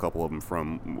going to tell a couple of them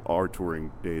from our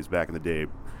touring days back in the day.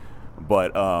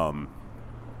 But and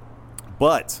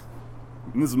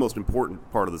this is the most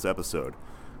important part of this episode,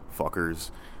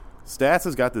 fuckers. Stats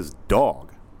has got this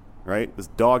dog, right? This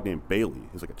dog named Bailey.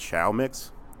 He's like a Chow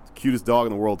mix. It's the cutest dog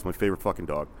in the world. It's my favorite fucking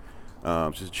dog.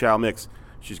 She's a Chow mix.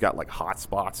 She's got hot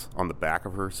spots on the back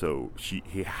of her, so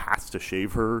he has to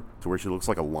shave her to where she looks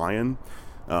like a lion,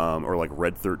 or like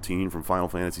Red 13 from Final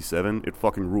Fantasy VII. It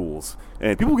fucking rules.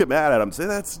 And people get mad at him, say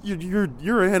that's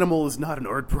your animal is not an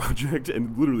art project.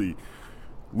 And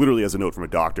literally as a note from a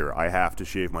doctor, I have to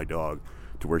shave my dog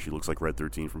to where she looks like Red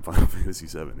 13 from Final Fantasy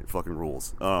VII. It fucking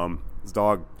rules. This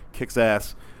dog kicks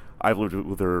ass. I've lived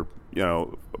with her,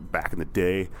 back in the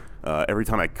day. Every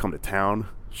time I come to town,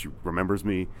 she remembers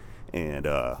me. And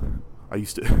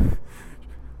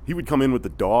he would come in with the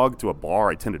dog to a bar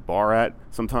I tended bar at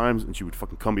sometimes, and she would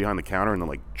fucking come behind the counter and then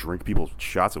drink people's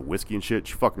shots of whiskey and shit.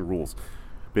 She fucking rules.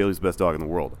 Bailey's the best dog in the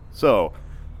world. So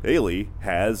Bailey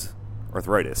has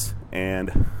arthritis,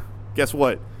 and guess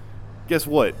what?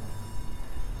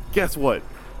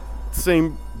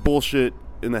 Same bullshit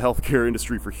in the healthcare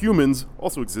industry for humans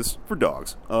also exists for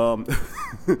dogs.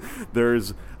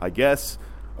 There's, I guess,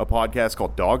 a podcast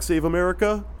called Dog Save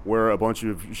America, where a bunch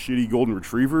of shitty golden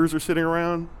retrievers are sitting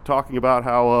around talking about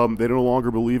how they no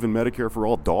longer believe in Medicare for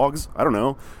all dogs. I don't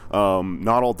know.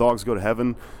 Not all dogs go to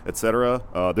heaven, etc.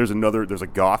 There's a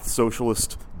goth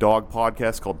socialist dog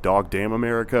podcast called Dog Damn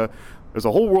America. There's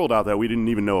a whole world out there we didn't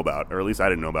even know about, or at least I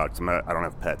didn't know about because I don't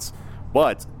have pets.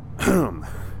 But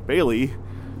Bailey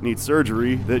needs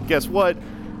surgery that, guess what?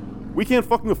 We can't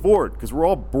fucking afford because we're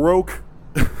all broke.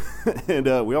 And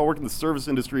we all work in the service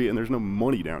industry, and there's no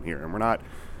money down here, and we're not.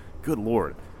 Good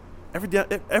Lord,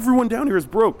 everyone down here is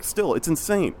broke. Still, it's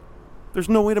insane. There's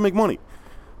no way to make money.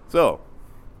 So,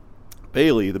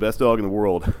 Bailey, the best dog in the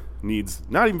world, needs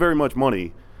not even very much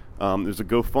money. There's a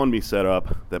GoFundMe set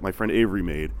up that my friend Avery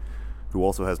made, who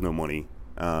also has no money.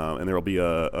 And there will be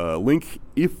a link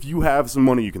if you have some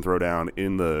money you can throw down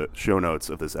in the show notes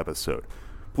of this episode.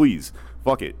 Please.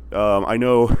 Fuck it. I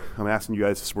know I'm asking you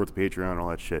guys to support the Patreon and all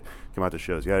that shit. Come out to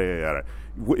shows. Yada, yada, yada.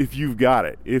 If you've got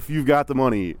it, if you've got the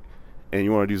money and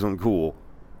you want to do something cool,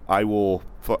 I'll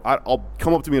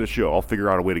come up to me at a show. I'll figure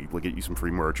out a way to get you some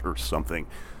free merch or something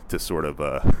to sort of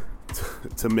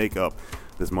to make up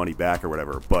this money back or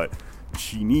whatever. But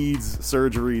she needs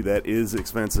surgery that is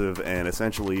expensive, and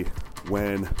essentially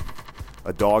when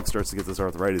a dog starts to get this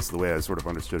arthritis, the way I sort of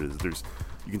understood it is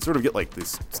you can sort of get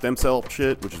this stem cell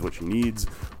shit, which is what she needs,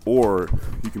 or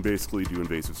you can basically do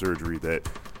invasive surgery that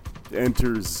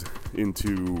enters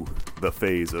into the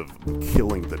phase of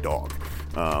killing the dog,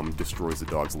 destroys the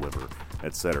dog's liver,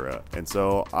 etc. And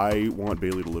so I want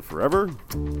Bailey to live forever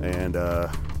and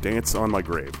dance on my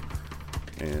grave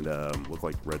and look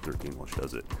like Red 13 while she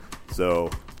does it.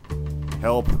 So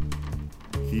help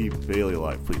keep Bailey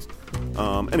alive, please.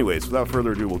 Anyways, without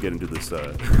further ado, we'll get into this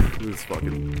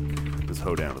this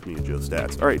hoedown with me and Joe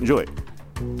Stats. All right, enjoy.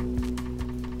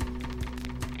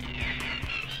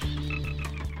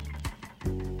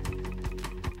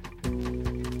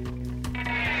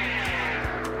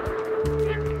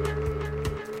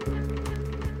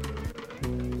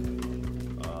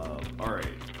 All right,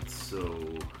 so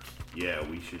yeah,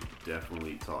 we should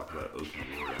definitely talk about Okie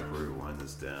Roy before we wind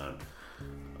this down.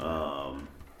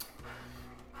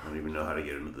 I don't even know how to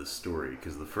get into this story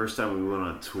because the first time we went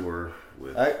on tour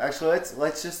with actually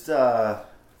let's just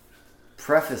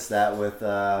preface that with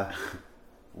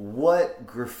what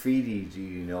graffiti do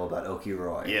you know about Okie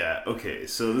Roy? Yeah, okay,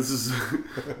 so this is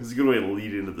a good way to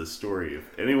lead into the story.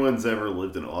 If anyone's ever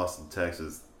lived in Austin,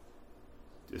 Texas,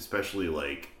 especially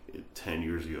like 10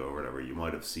 years ago or whatever, you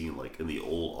might have seen like in the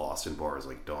old Austin bars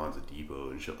like Don's a Depot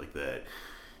and shit like that,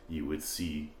 you would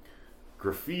see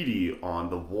graffiti on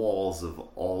the walls of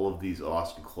all of these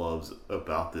Austin clubs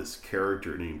about this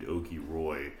character named Okie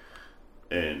Roy,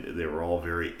 and they were all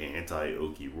very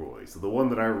anti-Okie Roy. So the one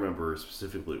that I remember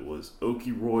specifically was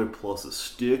Okie Roy plus a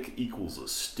stick equals a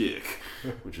stick,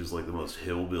 which is like the most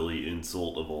hillbilly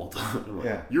insult of all time. I'm like,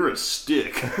 Yeah. You're a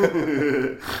stick.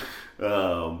 And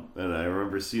I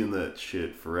remember seeing that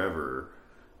shit forever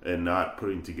and not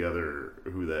putting together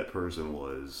who that person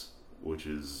was, which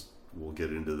is, we'll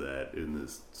get into that in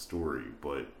this story,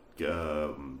 but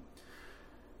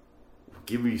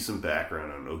give me some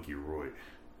background on Okie Roy.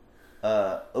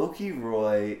 Okie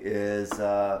Roy is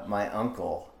my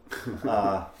uncle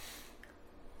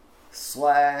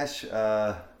slash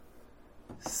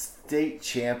state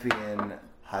champion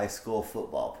high school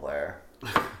football player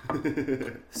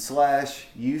slash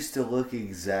used to look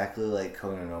exactly like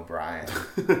Conan O'Brien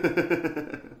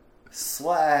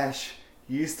slash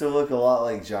used to look a lot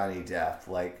like Johnny Depp.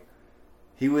 Like,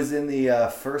 he was in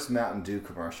the first Mountain Dew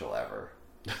commercial ever.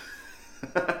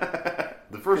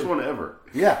 The first one ever.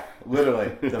 Yeah, literally.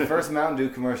 The first Mountain Dew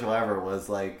commercial ever was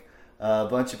like a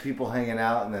bunch of people hanging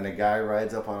out, and then a guy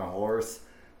rides up on a horse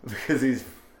because he's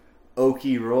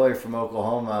Okie Roy from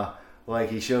Oklahoma. Like,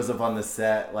 he shows up on the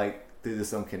set, like, through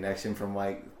some connection from,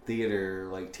 like, theater,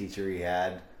 like, teacher he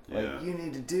had. Like, Yeah. You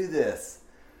need to do this.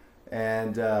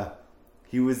 And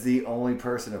he was the only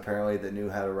person, apparently, that knew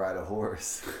how to ride a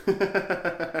horse.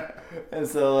 And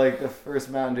so, like, the first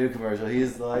Mountain Dew commercial,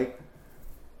 he's like...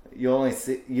 I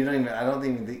don't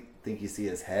even think you see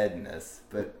his head in this,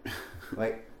 but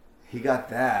like, he got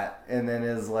that, and then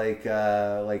his like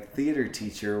theater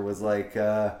teacher was like,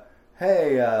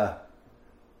 hey,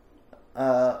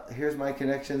 here's my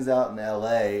connections out in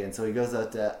LA, and so he goes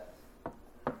out to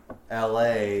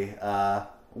LA.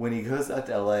 When he goes out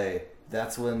to LA,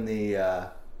 that's when the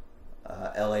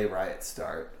LA riots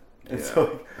start, and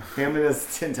so him and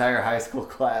his entire high school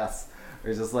class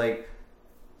are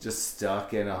just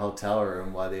stuck in a hotel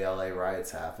room while the LA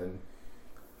riots happen.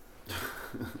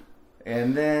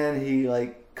 And then he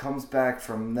like comes back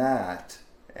from that,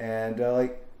 and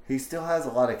like he still has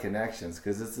a lot of connections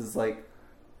because this is like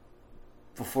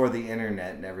before the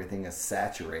internet and everything is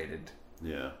saturated.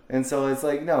 Yeah. And so it's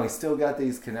like, no, he's still got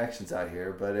these connections out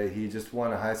here, but he just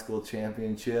won a high school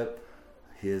championship.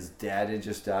 His dad had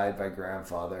just died, my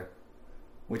grandfather,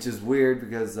 which is weird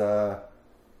because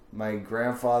my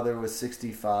grandfather was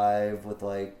 65 with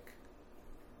like,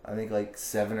 I think like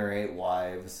 7 or 8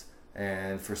 wives.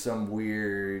 And for some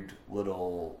weird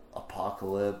little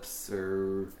apocalypse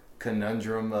or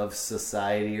conundrum of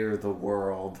society or the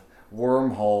world,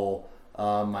 wormhole,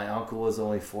 my uncle was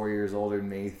only 4 years older than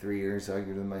me, 3 years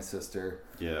younger than my sister.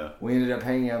 Yeah. We ended up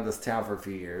hanging out in this town for a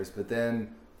few years, but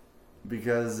then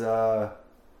because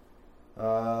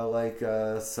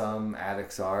some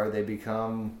addicts are, they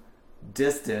become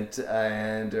distant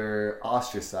and are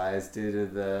ostracized due to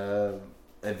the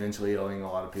eventually owing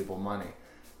a lot of people money.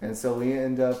 And so he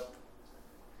ends up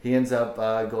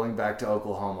going back to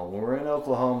Oklahoma. When we're in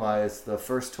Oklahoma, it's the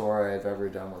first tour I've ever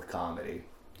done with comedy.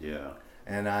 Yeah.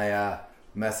 And I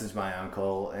messaged my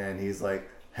uncle, and he's like,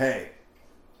 hey,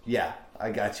 yeah,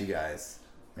 I got you guys.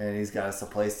 And he's got us a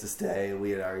place to stay.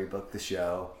 We had already booked the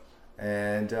show.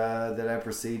 And then I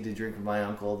proceed to drink with my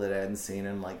uncle that I hadn't seen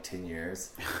in like 10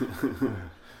 years.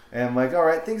 And I'm like, all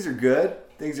right, things are good.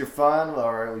 Things are fun.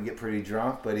 All right, we get pretty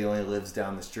drunk, but he only lives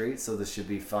down the street, so this should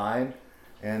be fine.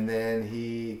 And then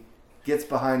he gets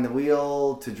behind the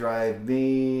wheel to drive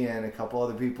me and a couple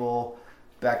other people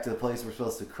back to the place we're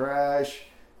supposed to crash.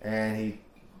 And he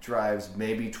drives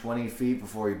maybe 20 feet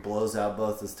before he blows out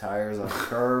both his tires on a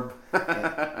curb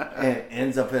and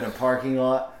ends up in a parking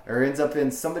lot or ends up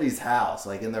in somebody's house,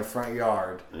 like in their front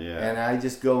yard. Yeah. And I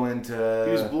just go into...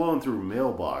 He was blowing through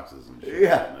mailboxes and shit.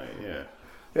 Yeah. That night. Yeah.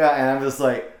 Yeah, and I'm just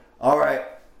like, all right.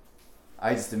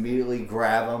 I just immediately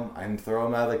grab him. I throw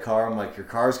him out of the car. I'm like, your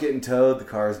car's getting towed. The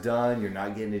car's done. You're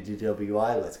not getting a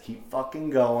DWI. Let's keep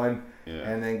fucking going. Yeah.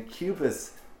 And then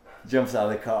Cupus jumps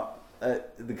out of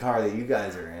the car that you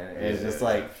guys are in. And it's just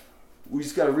like, we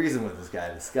just got to reason with this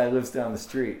guy. This guy lives down the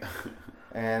street.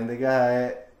 And the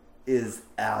guy is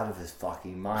out of his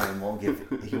fucking mind.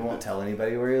 He won't tell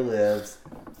anybody where he lives.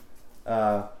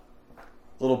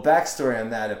 Little backstory on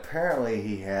that. Apparently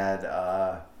he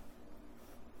had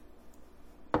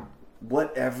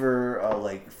whatever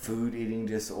like food eating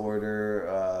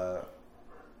disorder,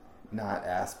 not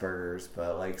Asperger's,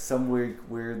 but like some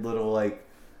weird little like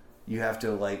you have to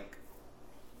like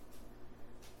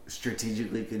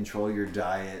strategically control your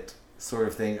diet sort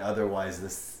of thing.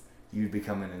 Otherwise, you'd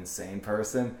become an insane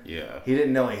person. Yeah. He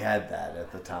didn't know he had that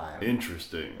at the time.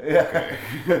 Interesting. Yeah. Okay.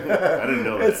 I didn't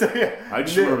know that. So, yeah. I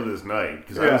just remember this night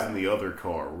because I Yeah. was in the other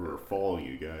car. We were following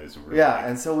you guys. And we were Yeah, like,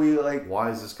 and so we like.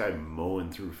 why is this guy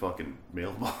mowing through fucking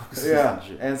mailboxes? Yeah, And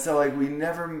shit? and so like we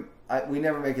never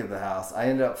make it to the house. I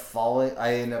end up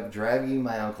dragging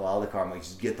my uncle out of the car. I'm like,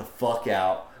 just get the fuck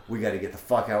out. We got to get the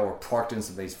fuck out. We're parked in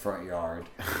somebody's front yard.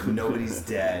 Nobody's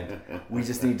dead. We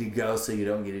just need to go so you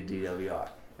don't get a DWI.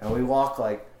 And we walk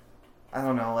like, I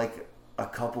don't know, like a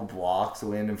couple blocks.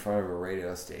 We end in front of a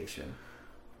radio station.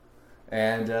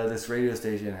 And this radio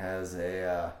station has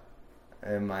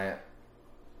in my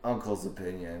uncle's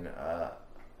opinion,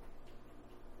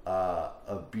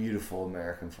 a beautiful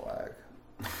American flag.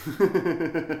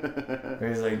 And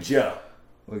he's like, Joe,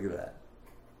 look at that.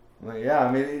 I'm like, yeah,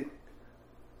 I mean,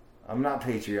 I'm not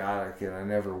patriotic and I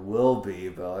never will be,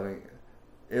 but I mean,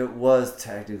 it was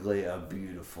technically a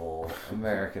beautiful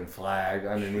American flag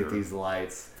underneath Sure. these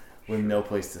lights with no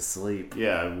place to sleep.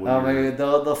 Yeah. I mean,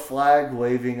 the flag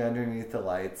waving underneath the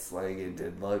lights, like, it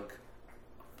did look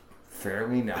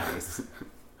fairly nice.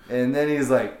 And then he's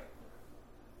like,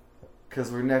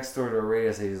 because we're next door to a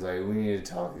radio station, he's like, we need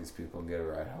to talk to these people and get a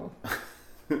ride home.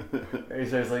 And he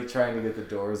starts like trying to get the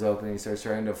doors open. He starts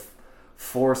trying to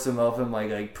force them open,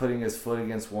 like putting his foot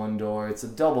against one door. It's a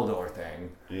double door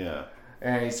thing. Yeah.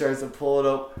 And he starts to pull it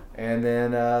up, and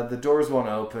then the doors won't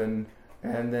open.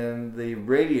 And then the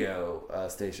radio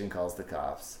station calls the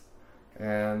cops.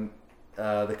 And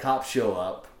the cops show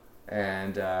up,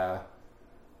 and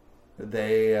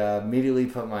they immediately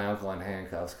put my uncle in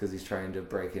handcuffs because he's trying to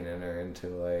break and enter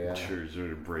into a... Sure, he's ready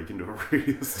to break into a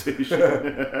radio station.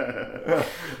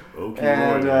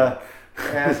 Okay,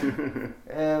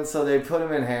 and so they put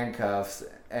him in handcuffs,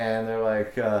 and they're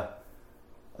like,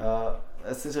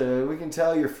 essentially, we can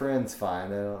tell your friend's fine.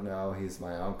 They don't know he's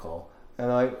my uncle. And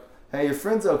they're like, hey, your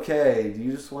friend's okay. Do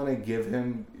you just want to give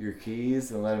him your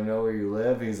keys and let him know where you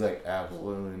live? He's like,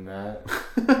 absolutely not.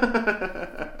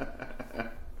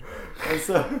 And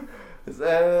so,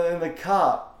 and the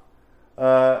cop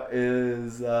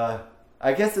is,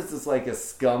 I guess it's just like a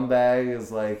scumbag,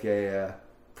 is like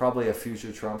probably a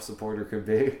future Trump supporter could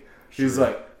be. He's Sure.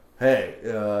 like, hey,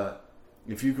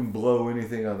 if you can blow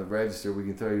anything on the register, we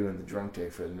can throw you in the drunk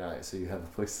tank for the night so you have a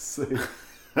place to sleep.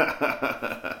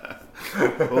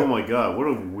 Oh my god, what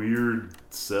a weird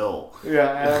sell. Yeah,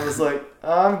 and I was like,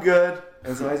 I'm good.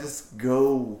 And so I just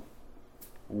go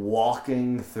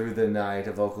walking through the night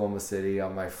of Oklahoma City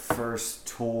on my first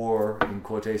tour, in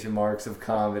quotation marks, of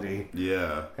comedy.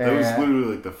 Yeah. That was And-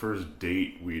 literally like the first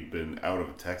date we'd been out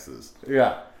of Texas.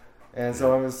 Yeah. And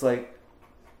so I'm just like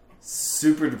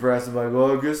super depressed. I'm like,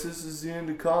 well, I guess this is the end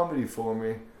of comedy for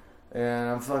me. And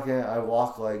I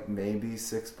walk like maybe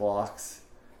 6 blocks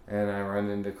and I run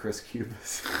into Chris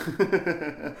Cubis.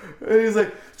 And he's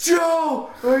like, Joe!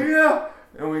 Oh, yeah!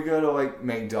 And we go to like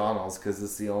McDonald's because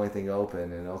it's the only thing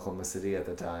open in Oklahoma City at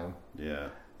the time. Yeah.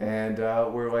 And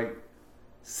we're like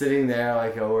sitting there,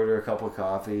 like I order a couple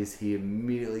coffees. He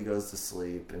immediately goes to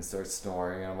sleep and starts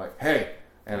snoring. And I'm like, hey!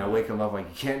 And I wake him up, I'm like,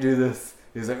 you can't do this.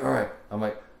 He's like, all right. I'm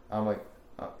like,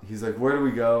 he's like, where do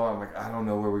we go? I'm like, I don't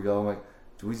know where we go. I'm like,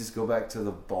 do we just go back to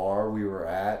the bar we were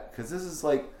at? Because this is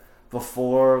like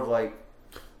before like...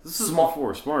 This is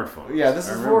before smartphones. Yeah, this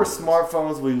I is before remember this.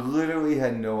 smartphones. We literally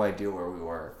had no idea where we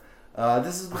were.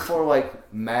 This is before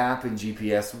like map and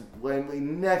GPS.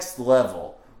 Next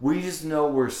level. We just know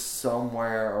we're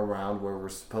somewhere around where we were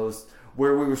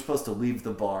supposed to leave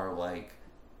the bar like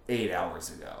 8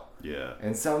 hours ago. Yeah.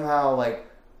 And somehow like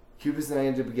Cubis and I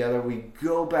ended up together. We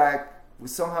go back.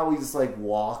 Somehow we just like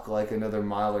walk like another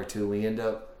mile or two. We end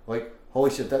up like, holy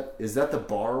shit, is that the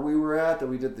bar we were at that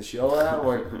we did the show at?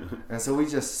 And so we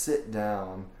just sit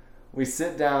down. We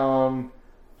sit down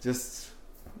just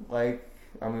like,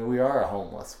 I mean, we are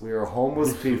homeless. We are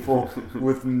homeless people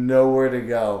with nowhere to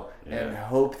go and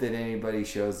hope that anybody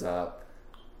shows up.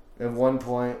 At one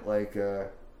point, like,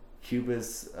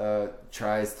 Cubis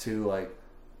tries to, like,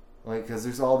 because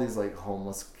there's all these, like,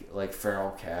 homeless, like,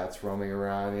 feral cats roaming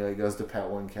around. He, like, goes to pet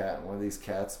one cat, and one of these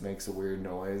cats makes a weird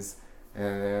noise.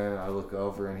 And then I look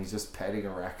over, and he's just petting a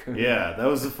raccoon. Yeah, that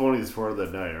was the funniest part of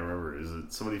that night, I remember, is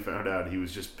that somebody found out he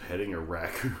was just petting a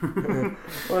raccoon.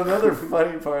 Well, another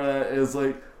funny part of that is,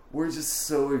 like, we're just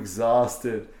so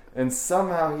exhausted. And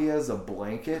somehow he has a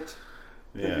blanket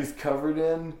that he's covered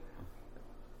in.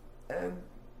 And,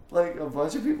 like, a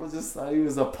bunch of people just thought he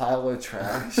was a pile of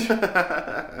trash.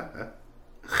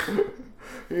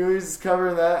 He was just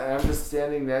covering that, and I'm just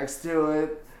standing next to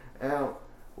it. And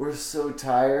we're so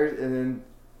tired. And then...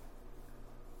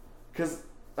 Because,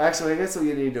 actually, I guess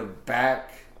we need to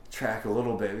back track a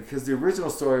little bit because the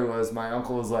original story was my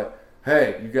uncle was like,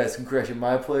 hey, you guys can crash at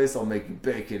my place. I'll make you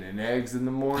bacon and eggs in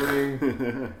the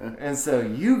morning. And so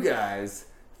you guys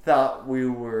thought we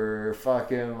were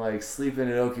fucking like sleeping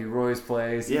at Okie Roy's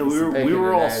place. Yeah, we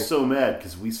were all so mad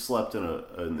because we slept in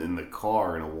the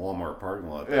car in a Walmart parking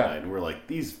lot that night, and we're like,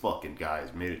 these fucking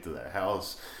guys made it to that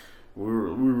house. We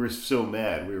were so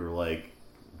mad. We were like,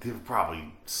 they were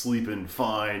probably sleeping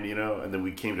fine, you know. And then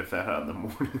we came to find out in the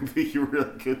morning that you were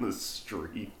like in the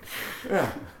street.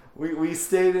 Yeah, we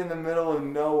stayed in the middle of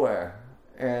nowhere,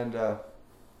 and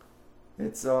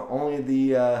it's only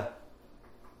the.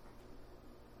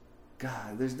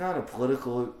 God, there's not a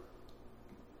political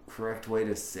correct way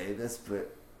to say this,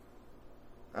 but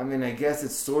I mean, I guess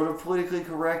it's sort of politically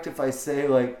correct if I say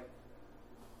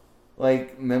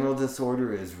like mental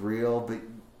disorder is real, but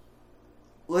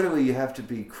literally you have to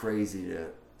be crazy to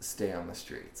stay on the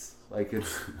streets. Like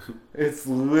it's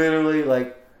literally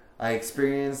like I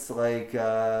experienced like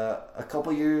a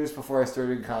couple years before I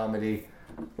started comedy,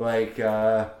 like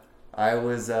I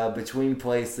was between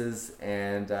places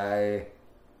and I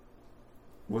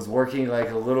was working like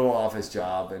a little office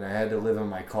job and I had to live in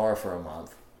my car for a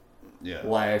month. Yeah.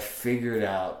 While I figured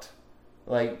out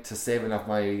like to save enough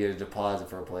money to get a deposit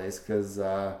for a place because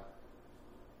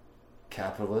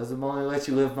capitalism only lets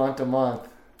you live month to month.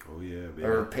 Oh yeah, baby.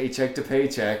 Or paycheck to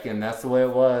paycheck, and that's the way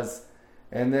it was.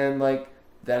 And then like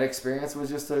that experience was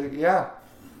just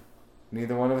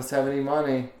neither one of us have any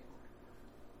money.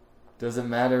 Doesn't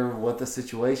matter what the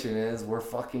situation is, we're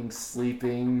fucking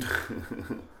sleeping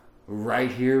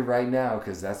right here, right now,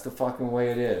 because that's the fucking way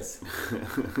it is.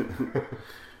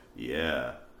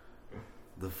 Yeah.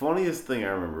 The funniest thing I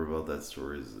remember about that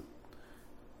story is that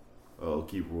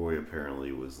Okie Roy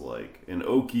apparently was like, and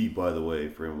Okie, by the way,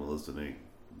 for anyone listening,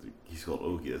 he's called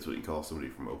Okie. That's what you call somebody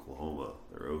from Oklahoma.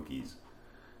 They're Okies.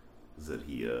 Is that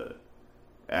he,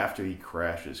 after he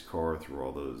crashed his car through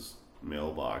all those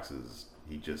mailboxes,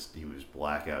 he was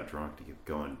blackout drunk. He kept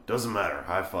going, doesn't matter,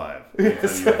 high five. I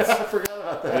forgot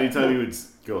about that. Anytime he would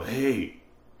go, hey,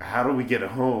 how do we get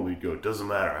home? He'd go, doesn't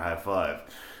matter, high five.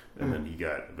 And then he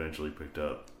got eventually picked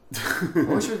up. I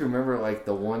wish I could remember like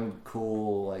the one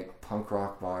cool like punk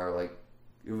rock bar, like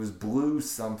it was Blue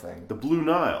something. The Blue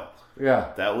Nile.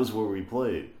 Yeah. That was where we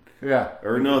played. Yeah.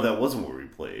 Or no, that wasn't where we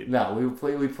played. No, we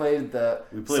played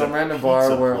some a random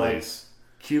bar where place. Like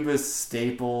Cubas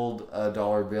stapled a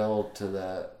dollar bill to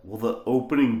the. Well, the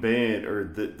opening band or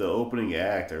the opening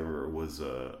act I remember was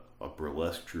a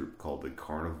burlesque troupe called the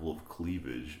Carnival of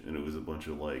Cleavage, and it was a bunch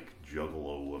of like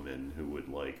juggalo women who would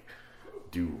like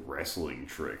do wrestling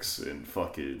tricks and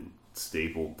fucking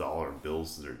staple dollar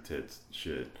bills to their tits and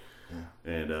shit.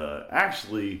 Yeah. And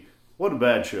actually, what a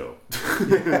bad show.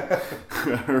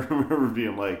 I remember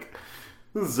being like,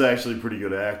 this is actually a pretty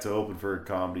good act to open for a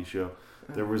comedy show.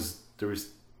 There was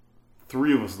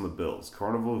three of us in the bills.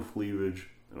 Carnival of Cleavage,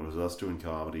 and it was us doing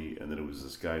comedy, and then it was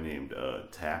this guy named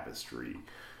Tapestry,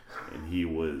 and he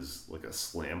was like a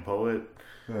slam poet.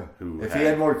 Who if he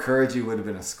had more courage, he would have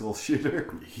been a school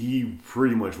shooter. He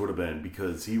pretty much would have been,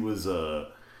 because he was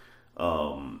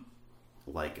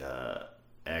like a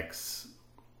ex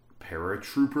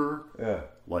paratrooper. Yeah.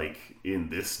 Like in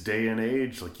this day and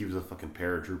age, like he was a fucking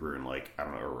paratrooper in like, I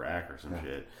don't know, Iraq or some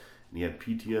shit. And he had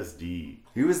PTSD.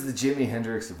 He was the Jimi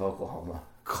Hendrix of Oklahoma.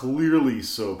 Clearly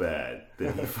so bad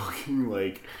that he fucking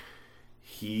like,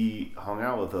 he hung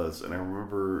out with us, and I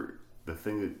remember the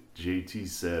thing that JT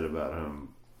said about him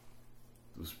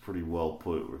was pretty well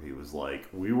put, where he was like,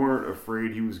 we weren't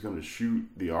afraid he was going to shoot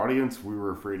the audience, we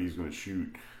were afraid he was going to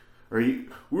shoot, we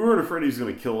weren't afraid he was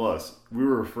going to kill us, we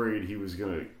were afraid he was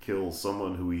going to kill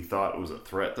someone who he thought was a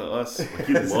threat to us. Like,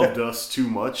 he loved us too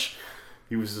much.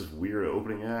 He was this weird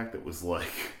opening act that was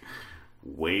like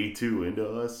way too into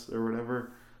us or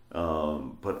whatever.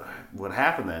 But what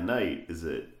happened that night is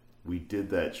that we did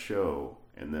that show,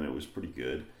 and then it was pretty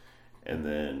good. And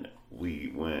then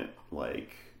we went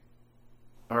like,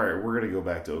 all right, we're going to go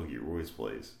back to Okie Roy's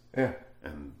place. Yeah.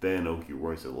 And then Okie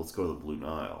Roy said, let's go to the Blue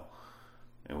Nile.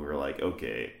 And we were like,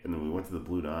 okay. And then we went to the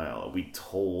Blue Nile, and we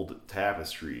told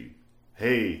Tapestry,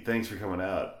 hey, thanks for coming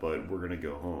out, but we're going to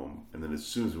go home. And then as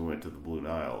soon as we went to the Blue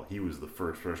Nile, he was the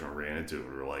first person I ran into.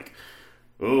 And we were like,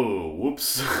 oh,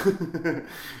 whoops.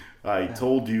 I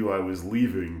told you I was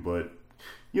leaving, but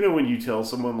you know when you tell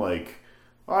someone like,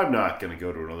 I'm not going to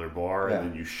go to another bar, and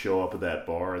then you show up at that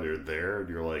bar, and they're there, and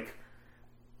you're like,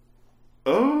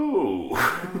 oh.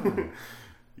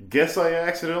 Guess I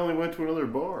accidentally went to another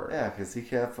bar. Yeah, because he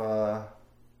kept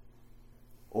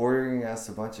ordering us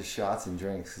a bunch of shots and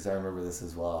drinks, because I remember this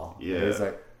as well. Yeah. He was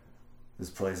like, this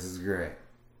place is great.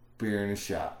 beer and a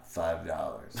shot,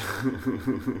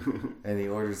 $5. And he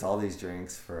orders all these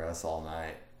drinks for us all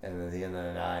night. And at the end of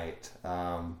the night,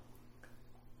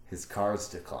 his car's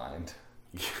declined.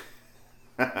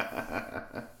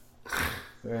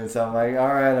 And so I'm like,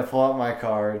 all right, I pull out my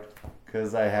card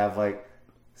because I have like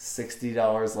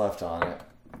 $60 left on it.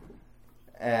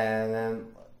 And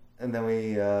then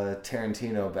we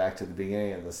Tarantino back to the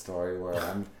beginning of the story where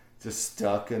I'm just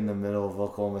stuck in the middle of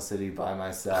Oklahoma City by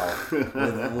myself with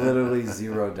literally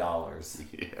 $0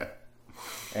 Yeah.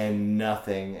 and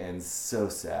nothing, and so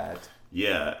sad.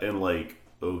 Yeah, and like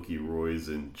Okie Roy's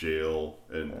in jail,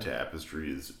 and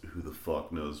Tapestry is who the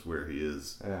fuck knows where he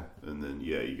is. Yeah. And then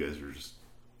you guys are just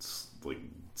like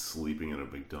sleeping at a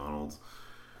McDonald's.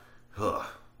 Huh.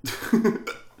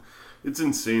 It's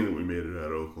insane that we made it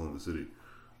out of Oklahoma City.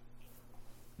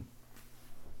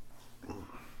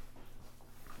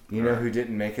 You know who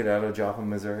didn't make it out of Joplin,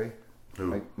 Missouri?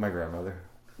 Who? My grandmother.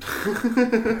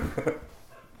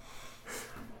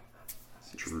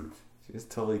 True. She was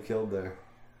totally killed there.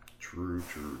 True.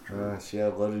 She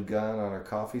had a loaded gun on her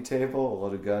coffee table, a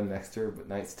loaded gun next to her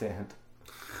nightstand.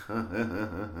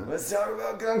 Let's talk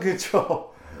about gun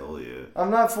control. Hell yeah.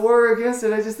 I'm not for or against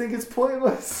it. I just think it's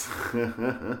pointless.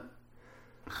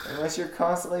 Unless you're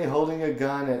constantly holding a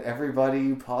gun at everybody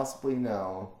you possibly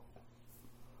know.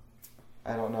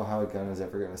 I don't know how a gun is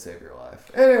ever going to save your life.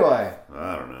 Anyway.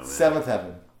 I don't know, man. Seventh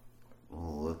Heaven.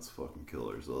 Well, let's fucking kill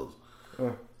ourselves.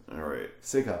 Uh, Alright.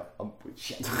 Sick up.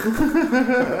 Shit.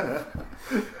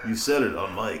 You said it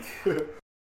on mic.